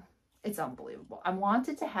unbelievable. It's unbelievable. I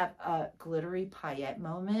wanted to have a glittery paillette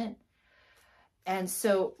moment. And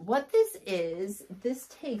so what this is, this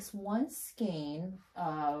takes one skein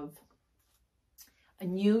of a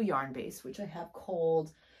new yarn base, which I have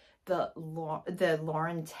called the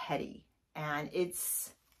Lauren Teddy. And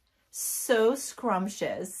it's so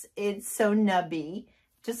scrumptious. It's so nubby,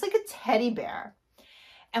 just like a teddy bear.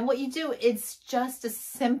 And what you do, it's just a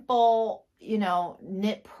simple, you know,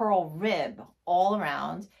 knit purl rib all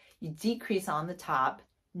around. You decrease on the top,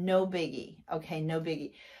 no biggie, okay, no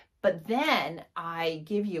biggie. But then I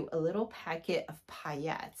give you a little packet of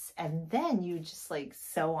paillettes, and then you just like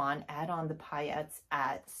sew on, add on the paillettes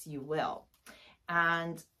as you will.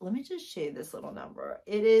 And let me just show you this little number.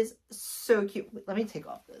 It is so cute. Let me take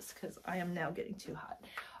off this because I am now getting too hot.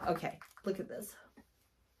 Okay, look at this.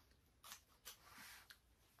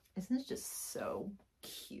 Isn't this just so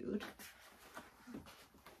cute?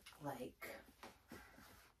 Like,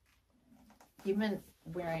 even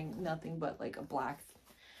wearing nothing but like a black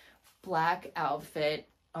outfit,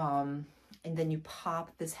 and then you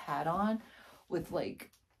pop this hat on with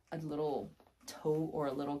like a little toe or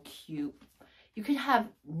a little cute. You could have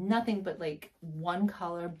nothing but like one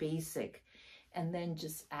color basic, and then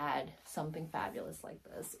just add something fabulous like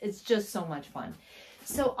this. It's just so much fun.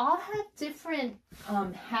 So I'll have different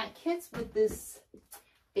hat kits with this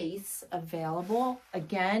base available.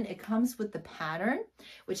 Again, it comes with the pattern,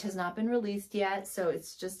 which has not been released yet, so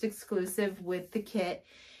it's just exclusive with the kit,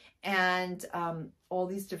 and all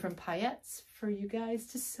these different paillettes for you guys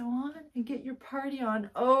to sew on and get your party on.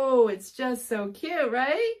 Oh, it's just so cute,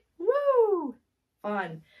 right? Woo!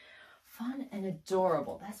 Fun and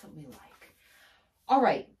adorable. That's what we like. All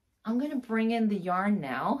right, I'm gonna bring in the yarn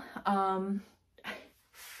now.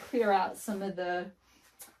 Clear out some of the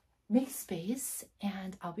make space,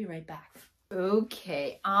 and I'll be right back.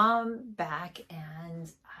 Okay, I'm back,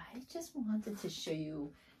 and I just wanted to show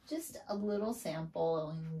you just a little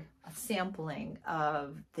sampling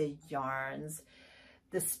of the yarns,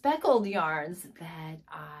 the speckled yarns that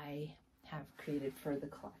I have created for the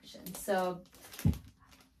collection. So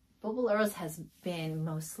Boboleros has been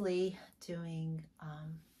mostly doing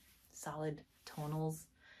solid tonals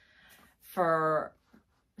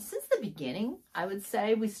since the beginning. I would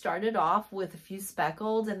say we started off with a few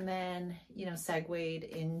speckled, and then, you know, segued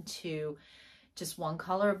into just one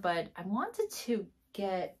color, but I wanted to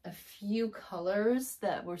get a few colors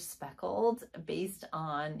that were speckled based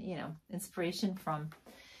on, you know, inspiration from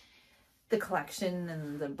the collection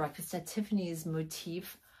and the Breakfast at Tiffany's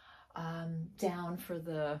motif, down for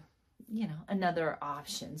the, you know, another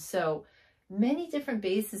option. So many different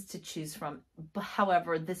bases to choose from, but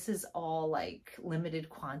however, this is all like limited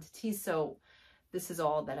quantity, so this is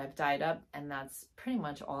all that I've dyed up, and that's pretty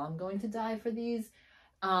much all I'm going to dye for these.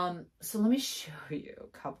 So let me show you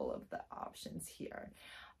a couple of the options here.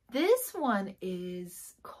 This one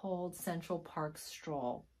is called Central Park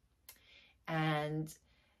Stroll, and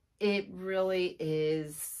it really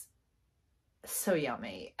is so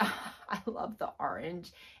yummy. I love the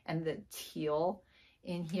orange and the teal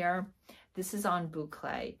in here. This is on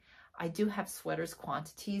boucle. I do have sweaters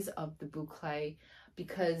quantities of the boucle,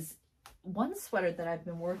 because one sweater that I've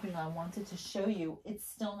been working on, wanted to show you, it's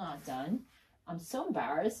still not done. I'm so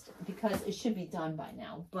embarrassed because it should be done by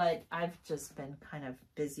now, but I've just been kind of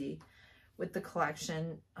busy with the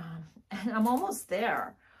collection, and I'm almost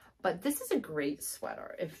there. But this is a great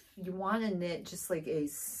sweater if you want to knit just like a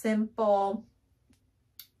simple,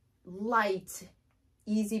 light,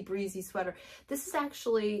 easy breezy sweater. This is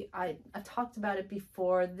actually, I've talked about it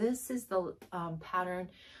before. This is the pattern,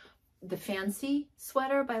 the Fancy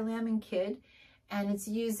Sweater by Lamb & Kid. And it's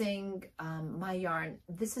using my yarn.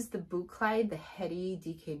 This is the boucle, the heady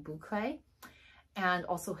DK boucle, and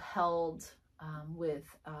also held with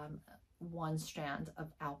one strand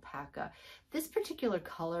of alpaca. This particular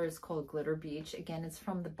color is called Glitter Beach. Again, it's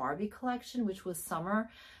from the Barbie collection, which was summer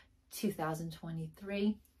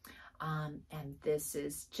 2023. And this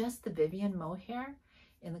is just the Vivian mohair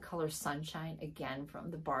in the color Sunshine, again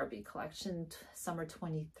from the Barbie collection, summer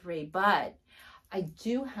 23. But I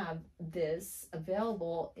do have this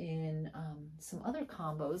available in some other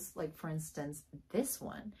combos, like for instance, this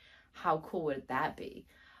one. How cool would that be?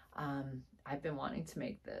 I've been wanting to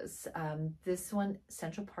make this. This one,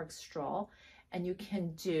 Central Park Straw, and you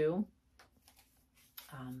can do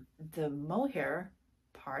the mohair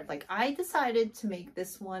part. Like I decided to make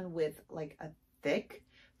this one with like a thick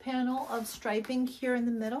panel of striping here in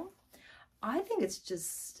the middle. I think it's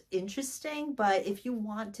just interesting, but if you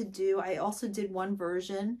want to do, I also did one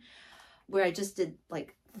version where I just did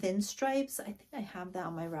like thin stripes. I think I have that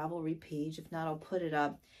on my Ravelry page. If not, I'll put it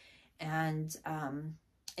up. And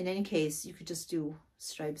in any case, you could just do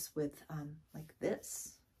stripes with like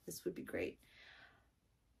this. This would be great,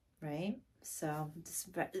 right? So this,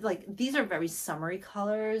 like, these are very summery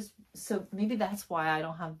colors. So maybe that's why I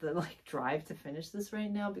don't have the like drive to finish this right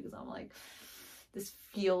now, because I'm like, this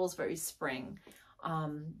feels very spring.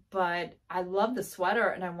 But I love the sweater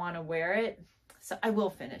and I want to wear it. So I will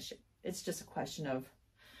finish it. It's just a question of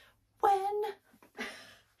when.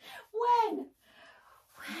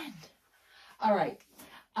 All right.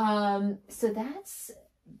 So that's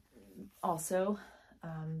also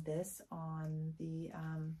this on the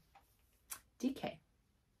DK,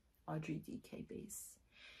 Audrey DK base.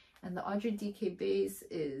 And the Audrey DK base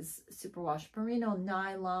is superwash merino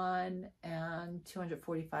nylon and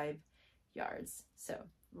 245 yards. So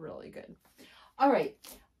really good. All right,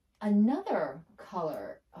 another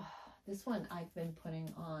color. Oh, this one I've been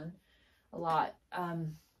putting on a lot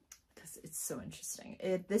because it's so interesting.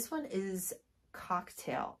 This one is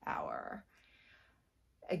Cocktail Hour.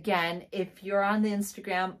 Again, if you're on the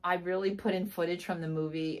Instagram, I really put in footage from the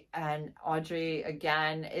movie, and Audrey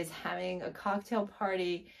again is having a cocktail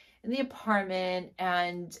party in the apartment,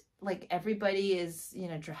 and like everybody is, you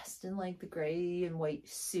know, dressed in like the gray and white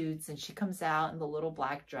suits, and she comes out in the little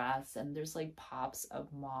black dress, and there's like pops of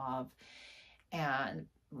mauve and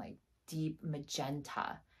like deep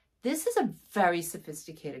magenta. This is a very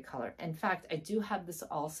sophisticated color. In fact, I do have this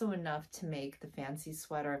also enough to make the fancy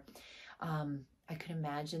sweater. I could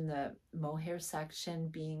imagine the mohair section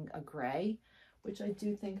being a gray, which I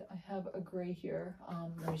do think I have a gray here.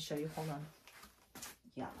 Let me show you, hold on.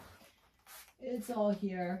 Yeah, it's all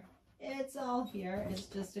here. It's all here. It's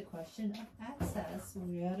just a question of access.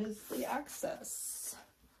 Where is the access?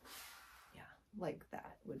 Yeah, like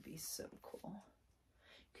that would be so cool.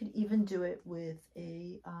 Could even do it with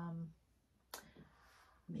a,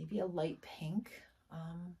 maybe a light pink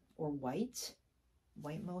or white.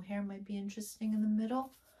 White mohair might be interesting in the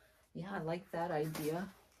middle. Yeah, I like that idea.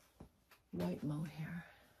 White mohair.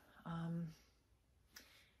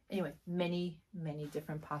 Anyway, many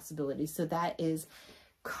different possibilities. So that is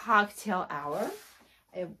Cocktail Hour.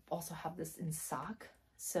 I also have this in sock.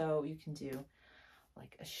 So you can do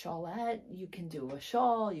like a shawlette, you can do a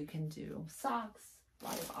shawl, you can do socks, a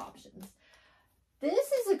lot of options. This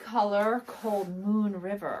is a color called Moon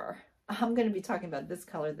River. I'm going to be talking about this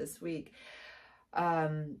color this week.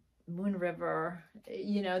 Moon River,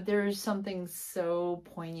 you know, there's something so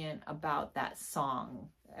poignant about that song.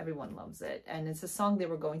 Everyone loves it. And it's a song they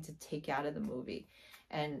were going to take out of the movie.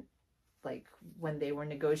 And like when they were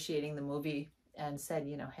negotiating the movie and said,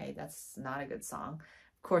 you know, hey, that's not a good song.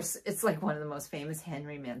 Of course, it's like one of the most famous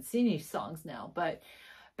Henry Mancini songs now. But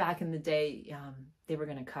back in the day, they were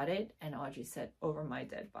going to cut it. And Audrey said, over my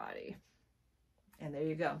dead body. And there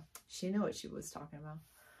you go. She knew what she was talking about.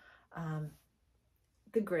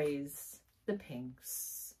 The grays, the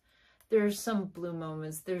pinks, there's some blue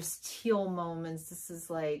moments, there's teal moments. This is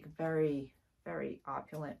like very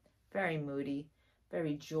opulent, very moody,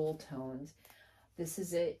 very jewel toned. This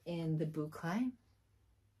is it in the boucle.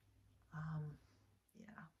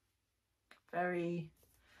 Yeah, very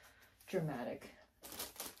dramatic.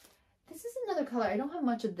 This is another color. I don't have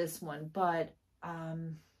much of this one, but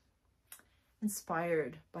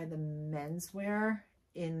inspired by the menswear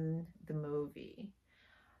in the movie.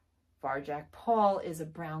 Varjack Paul is a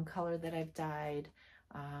brown color that I've dyed.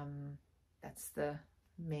 That's the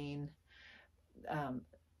main,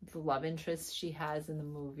 the love interest she has in the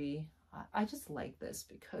movie. I just like this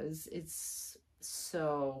because it's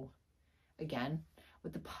So again,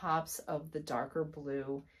 with the pops of the darker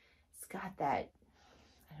blue, it's got that,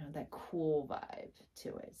 I don't know, that cool vibe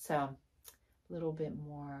to it. So a little bit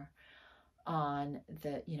more on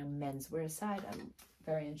the, you know, menswear side.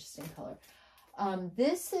 Very interesting color.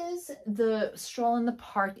 This is the Stroll in the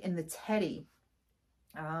Park in the Teddy.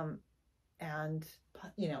 And,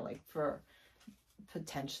 you know, like for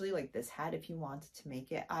potentially like this hat, if you wanted to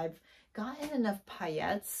make it. I've gotten enough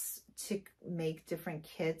paillettes to make different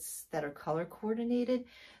kits that are color coordinated.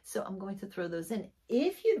 So I'm going to throw those in.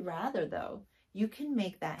 If you'd rather though, you can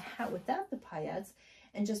make that hat without the paillettes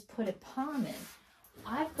and just put a palm in.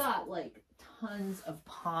 I've got like tons of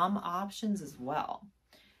palm options as well.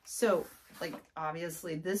 So like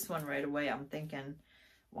obviously this one right away, I'm thinking,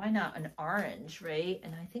 why not an orange, right?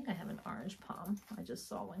 And I think I have an orange palm. I just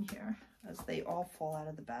saw one here as they all fall out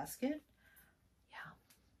of the basket. Yeah,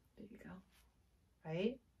 there you go,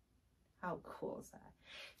 right? How cool is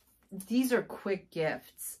that? These are quick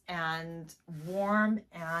gifts and warm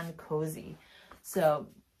and cozy. So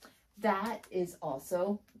that is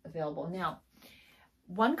also available. Now,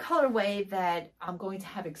 one colorway that I'm going to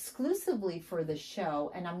have exclusively for the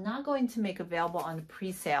show, and I'm not going to make available on the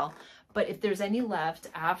pre-sale, but if there's any left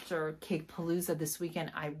after Cakepalooza this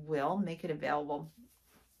weekend, I will make it available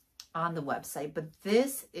on the website. But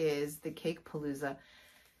this is the Cakepalooza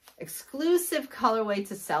exclusive colorway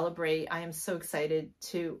to celebrate. I am so excited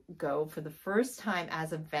to go for the first time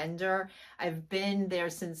as a vendor. I've been there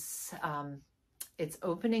since its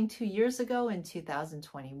opening 2 years ago in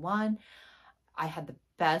 2021. I had the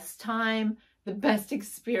best time, the best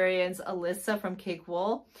experience. Alyssa from Cake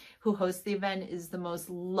Wool, who hosts the event, is the most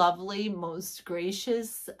lovely, most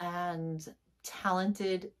gracious and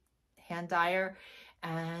talented hand dyer.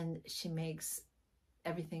 And she makes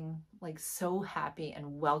everything like so happy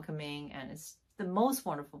and welcoming, and it's the most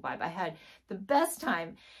wonderful vibe. I had the best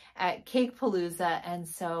time at Cakepalooza, and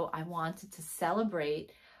so I wanted to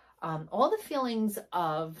celebrate all the feelings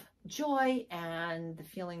of joy and the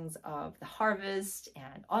feelings of the harvest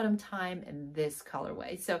and autumn time in this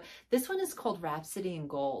colorway. So this one is called Rhapsody in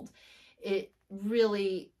Gold. It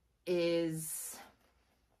really is,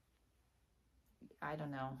 I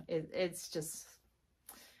don't know, it's just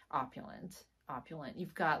opulent.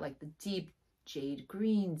 You've got like the deep jade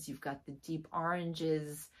greens, you've got the deep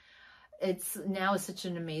oranges. It's now such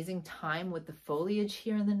an amazing time with the foliage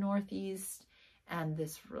here in the Northeast, and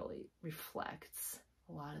this really reflects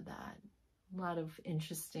a lot of that, a lot of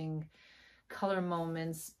interesting color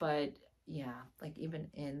moments. But yeah, like even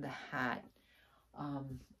in the hat,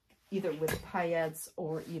 either with paillettes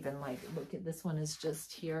or even like, look at this one is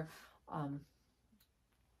just here, a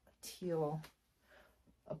teal,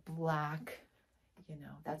 a black, you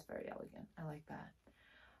know, that's very elegant. I like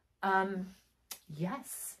that.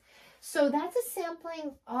 Yes. So that's a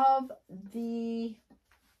sampling of the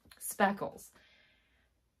speckles.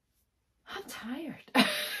 I'm tired. I'm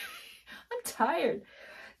tired.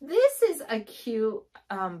 This is a cute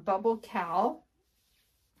bubble cowl.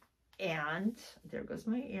 And there goes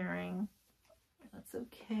my earring. That's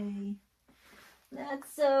okay.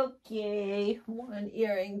 That's okay. One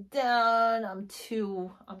earring down. I'm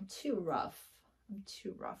too rough. I'm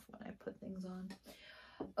too rough when I put things on.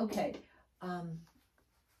 Okay.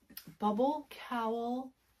 Bubble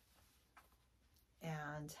cowl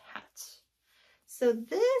and hat. So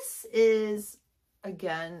this is,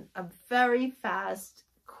 again, a very fast,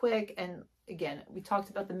 quick, and again, we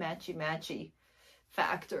talked about the matchy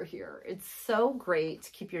factor here. It's so great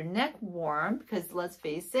to keep your neck warm because let's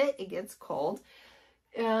face it, it gets cold.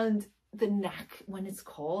 And the neck, when it's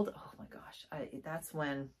cold, oh my gosh, that's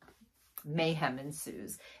when mayhem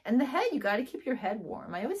ensues. And the head, you got to keep your head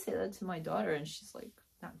warm. I always say that to my daughter, and she's like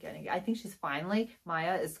not getting it. I think she's finally,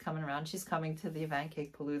 Maya is coming around. She's coming to the event,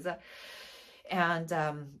 Cakepalooza. And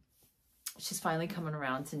she's finally coming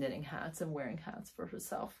around to knitting hats and wearing hats for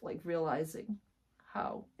herself, like realizing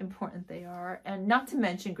how important they are, and not to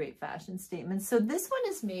mention great fashion statements. So this one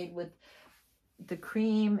is made with the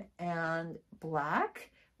cream and black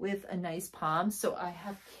with a nice palm. So I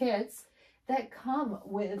have kits that come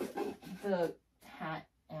with the hat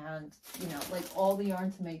and, you know, like all the yarn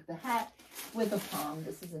to make the hat with a palm.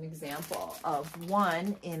 This is an example of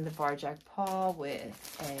one in the Barjack paw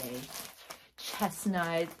with a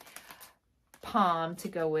chestnut palm to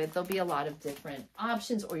go with. There'll be a lot of different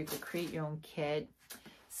options, or you could create your own kit.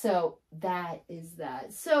 So that is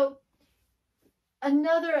that. So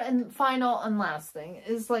another and final and last thing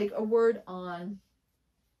is like a word on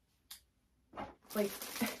like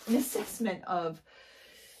an assessment of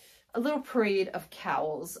a little parade of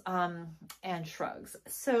cowls and shrugs.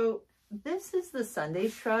 So this is the Sunday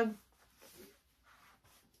shrug.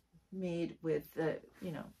 made with the,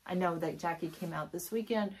 you know, I know that Jackie came out this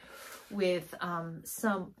weekend with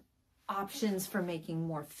some options for making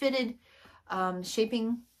more fitted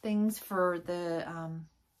shaping things for the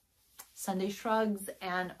Sunday shrugs,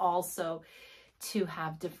 and also to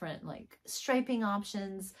have different like striping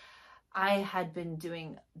options. I had been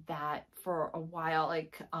doing that for a while,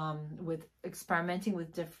 like with experimenting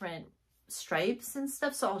with different stripes and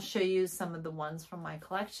stuff. So I'll show you some of the ones from my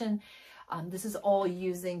collection. This is all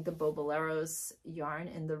using the Boboleros yarn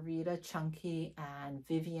in the Rita, Chunky, and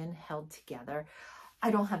Vivian held together.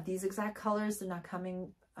 I don't have these exact colors. They're not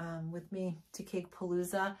coming with me to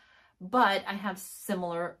Cakepalooza, but I have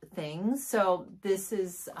similar things. So this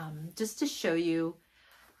is just to show you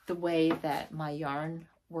the way that my yarn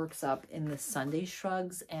works up in the Sunday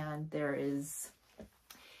shrugs. And there is,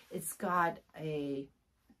 it's got a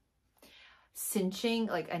cinching,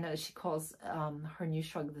 like I know she calls her new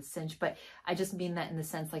shrug the cinch, but I just mean that in the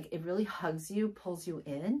sense like it really hugs you, pulls you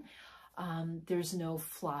in. There's no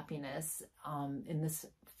floppiness in this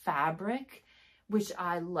fabric, which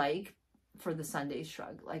I like for the Sunday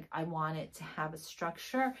shrug. Like I want it to have a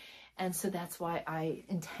structure, and so that's why I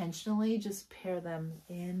intentionally just pair them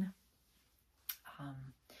in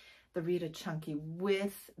the Rita Chunky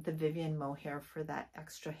with the Vivian mohair for that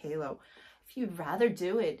extra halo. If you'd rather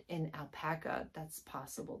do it in alpaca, that's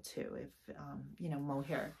possible too, if you know,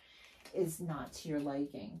 mohair is not to your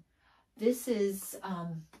liking. This is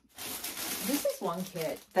one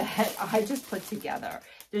kit that I just put together.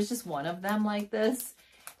 There's just one of them like this,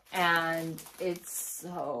 and it's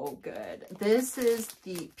so good. This is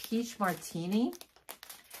the Peach Martini.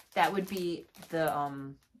 That would be the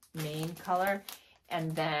main color.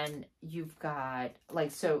 And then you've got,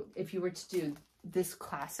 like, so if you were to do this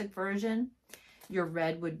classic version, your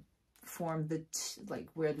red would form the, like,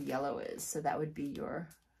 where the yellow is. So that would be your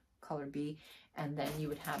color B. And then you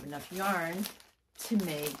would have enough yarn to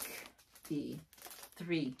make the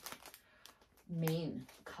 3 main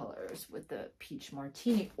colors with the Peach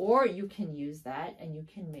Martini. Or you can use that and you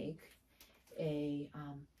can make a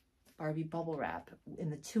Barbie bubble wrap in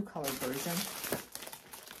the 2-color version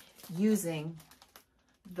using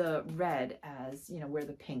the red as, you know, where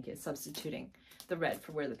the pink is, substituting the red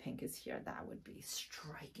for where the pink is here. That would be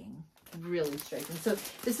striking, really striking. So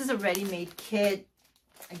this is a ready-made kit.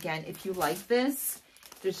 Again, if you like this,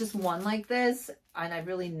 there's just one like this, and I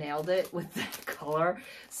really nailed it with that color.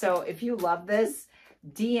 So if you love this,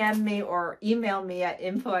 DM me or email me at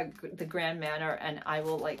info@thegrandmanor, and I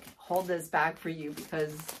will like hold this back for you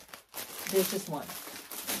because there's just one.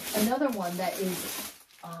 Another one that is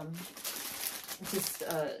just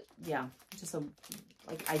a,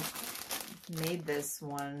 like, I made this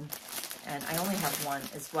one and I only have one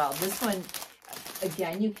as well. This one,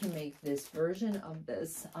 again, you can make this version of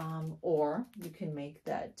this, or you can make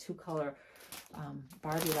that 2-color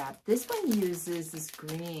Barbie wrap. This one uses this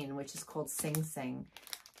green, which is called Sing Sing.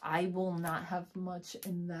 I will not have much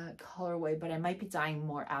in that colorway, but I might be dyeing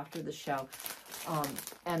more after the show.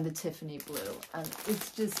 And the Tiffany blue. And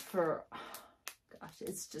it's just for, gosh,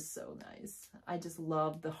 it's just so nice. I just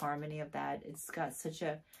love the harmony of that. It's got such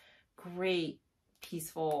a great,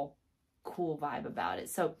 peaceful, cool vibe about it.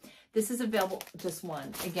 So this is available, just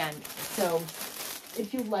one. Again, so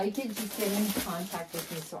if you like it, just get in contact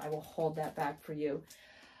with me so I will hold that back for you.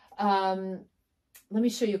 Let me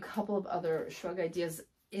show you a couple of other shrug ideas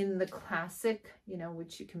in the classic, you know,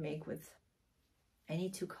 which you can make with any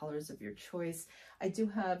 2 colors of your choice. I do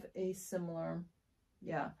have a similar,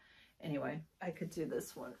 anyway, I could do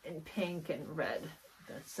this one in pink and red.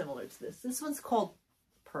 That's similar to this. This one's called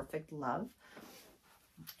Perfect Love.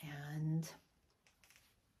 And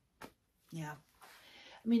yeah,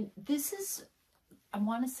 I mean, this is, I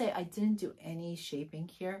want to say I didn't do any shaping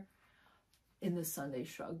here in the Sunday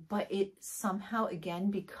shrug, but it somehow, again,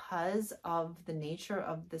 because of the nature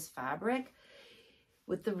of this fabric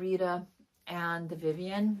with the Rita and the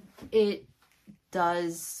Vivian, it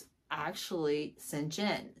does actually cinch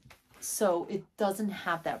in. So it doesn't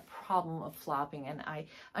have that problem of flopping. And I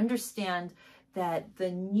understand that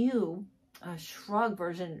the new shrug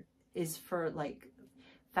version is for like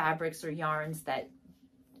fabrics or yarns that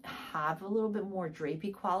have a little bit more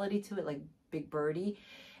drapey quality to it, like Big Birdie.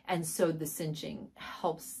 And so the cinching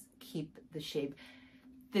helps keep the shape.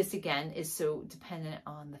 This, again, is so dependent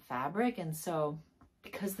on the fabric. And so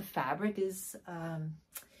because the fabric is, I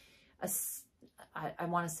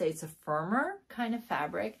want to say it's a firmer kind of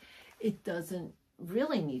fabric, it doesn't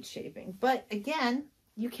really need shaping. But again,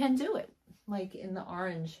 you can do it. Like in the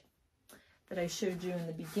orange that I showed you in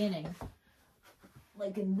the beginning.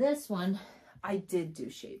 Like in this one, I did do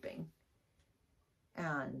shaping.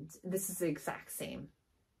 And this is the exact same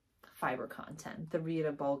fiber content, the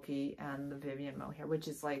Rita Bulky and the Vivian Mohair, which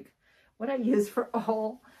is like what I use for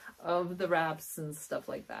all of the wraps and stuff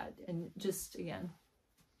like that. And just, again,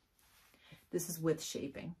 this is with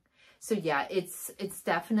shaping. So yeah, it's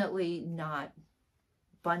definitely not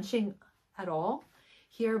bunching at all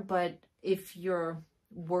here, but if you're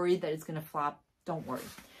worried that it's going to flop, don't worry,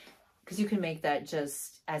 because you can make that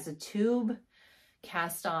just as a tube,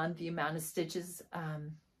 cast on the amount of stitches,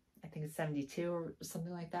 I think it's 72 or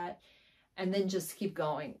something like that, and then just keep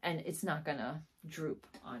going, and it's not gonna droop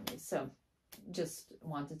on you. So just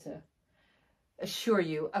wanted to assure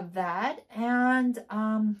you of that. And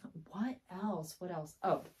what else?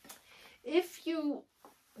 Oh,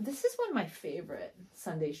 this is one of my favorite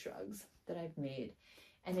Sunday shrugs that I've made,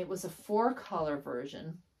 and it was a 4-color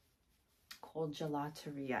version called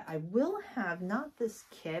Gelateria. I will have, not this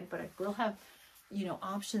kit, but I will have, you know,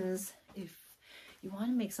 options if you want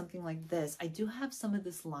to make something like this. I do have some of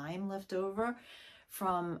this lime left over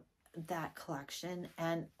from that collection,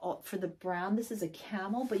 and for the brown, this is a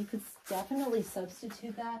camel, but you could definitely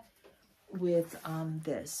substitute that with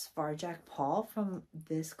this Barjack Paul from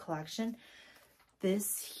this collection.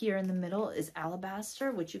 This here in the middle is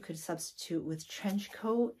alabaster, which you could substitute with trench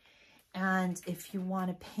coat. And if you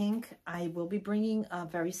want a pink, I will be bringing a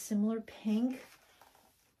very similar pink,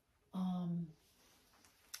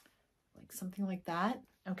 like something like that.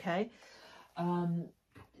 Okay.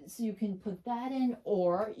 So you can put that in,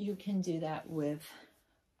 or you can do that with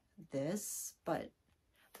this, but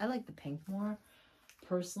I like the pink more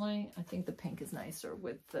personally. I think the pink is nicer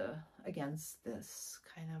with against this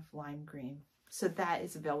kind of lime green. So that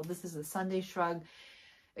is available. This is a Sunday shrug.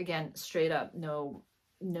 Again, straight up, no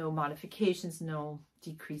modifications, no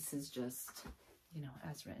decreases, just, you know,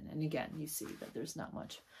 as written. And again, you see that there's not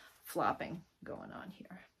much flopping going on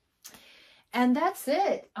here. And that's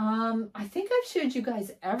it. I think I've showed you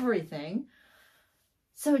guys everything.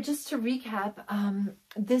 So just to recap,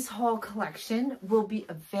 this whole collection will be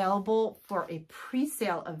available for a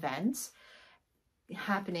pre-sale event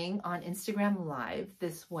happening on Instagram Live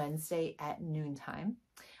this Wednesday at noontime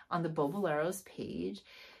on the Boboleros page.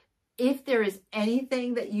 If there is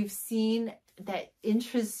anything that you've seen that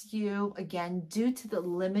interests you, again, due to the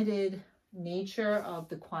limited nature of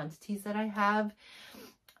the quantities that I have,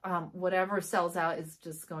 whatever sells out is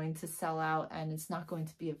just going to sell out, and it's not going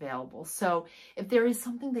to be available. So if there is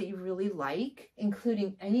something that you really like,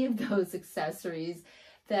 including any of those accessories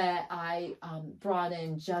that I brought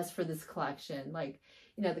in just for this collection, like,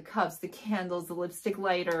 you know, the cups, the candles, the lipstick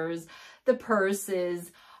lighters, the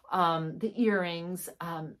purses, the earrings,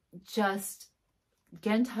 just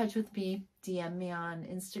get in touch with me, DM me on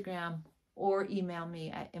Instagram, or email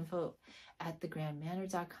me at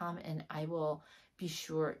info@thegrandmanor.com, and I will be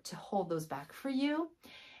sure to hold those back for you.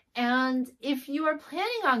 And if you are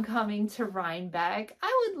planning on coming to Rhinebeck,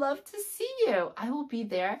 I would love to see you. I will be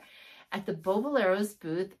there at the Boboleros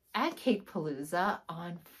booth at Cakepalooza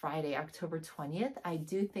on Friday, October 20th. I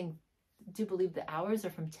do believe the hours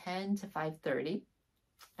are from 10 to 5:30.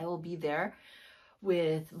 I will be there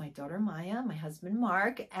with my daughter Maya, my husband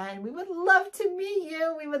Mark, and we would love to meet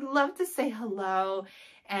you. We would love to say hello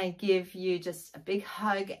and give you just a big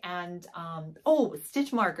hug. And oh,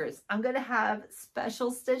 stitch markers. I'm going to have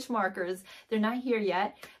special stitch markers. They're not here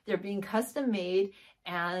yet. They're being custom made,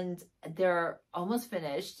 and they're almost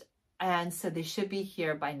finished. And so they should be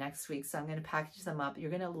here by next week. So I'm going to package them up.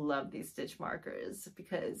 You're going to love these stitch markers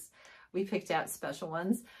because we picked out special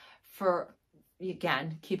ones for,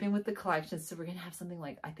 again, keeping with the collection. So we're going to have something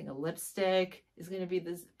like, I think a lipstick is going to be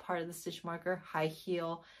this part of the stitch marker, high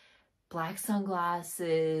heel, black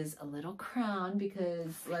sunglasses, a little crown,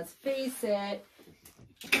 because let's face it,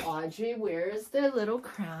 Audrey wears the little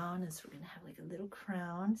crown. And so we're going to have like a little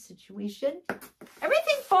crown situation.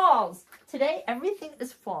 Everything falls. Today, everything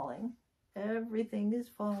is falling. Everything is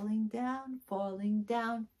falling down, falling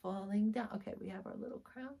down, falling down. Okay, we have our little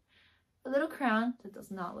crown. A little crown that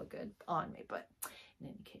does not look good on me, but in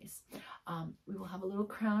any case, we will have a little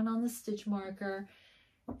crown on the stitch marker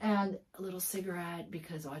and a little cigarette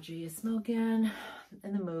because Audrey is smoking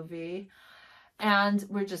in the movie, and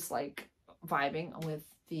we're just like vibing with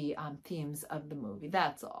the themes of the movie.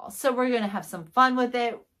 That's all. So we're gonna have some fun with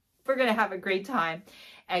it. We're gonna have a great time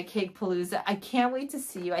at Cakepalooza. I can't wait to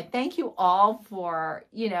see you. I thank you all for,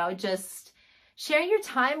 you know, just sharing your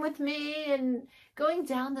time with me and going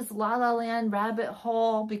down this La La Land rabbit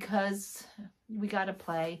hole, because we gotta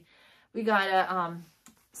play. We gotta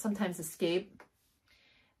sometimes escape,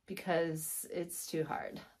 because it's too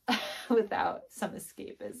hard without some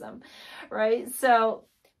escapism, right? So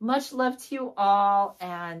much love to you all,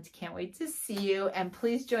 and can't wait to see you. And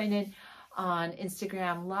please join in on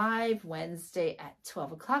Instagram Live Wednesday at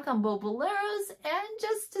 12 o'clock on Boboleros, and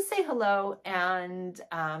just to say hello, and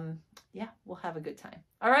yeah, we'll have a good time.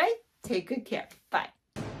 All right, take good care. Bye.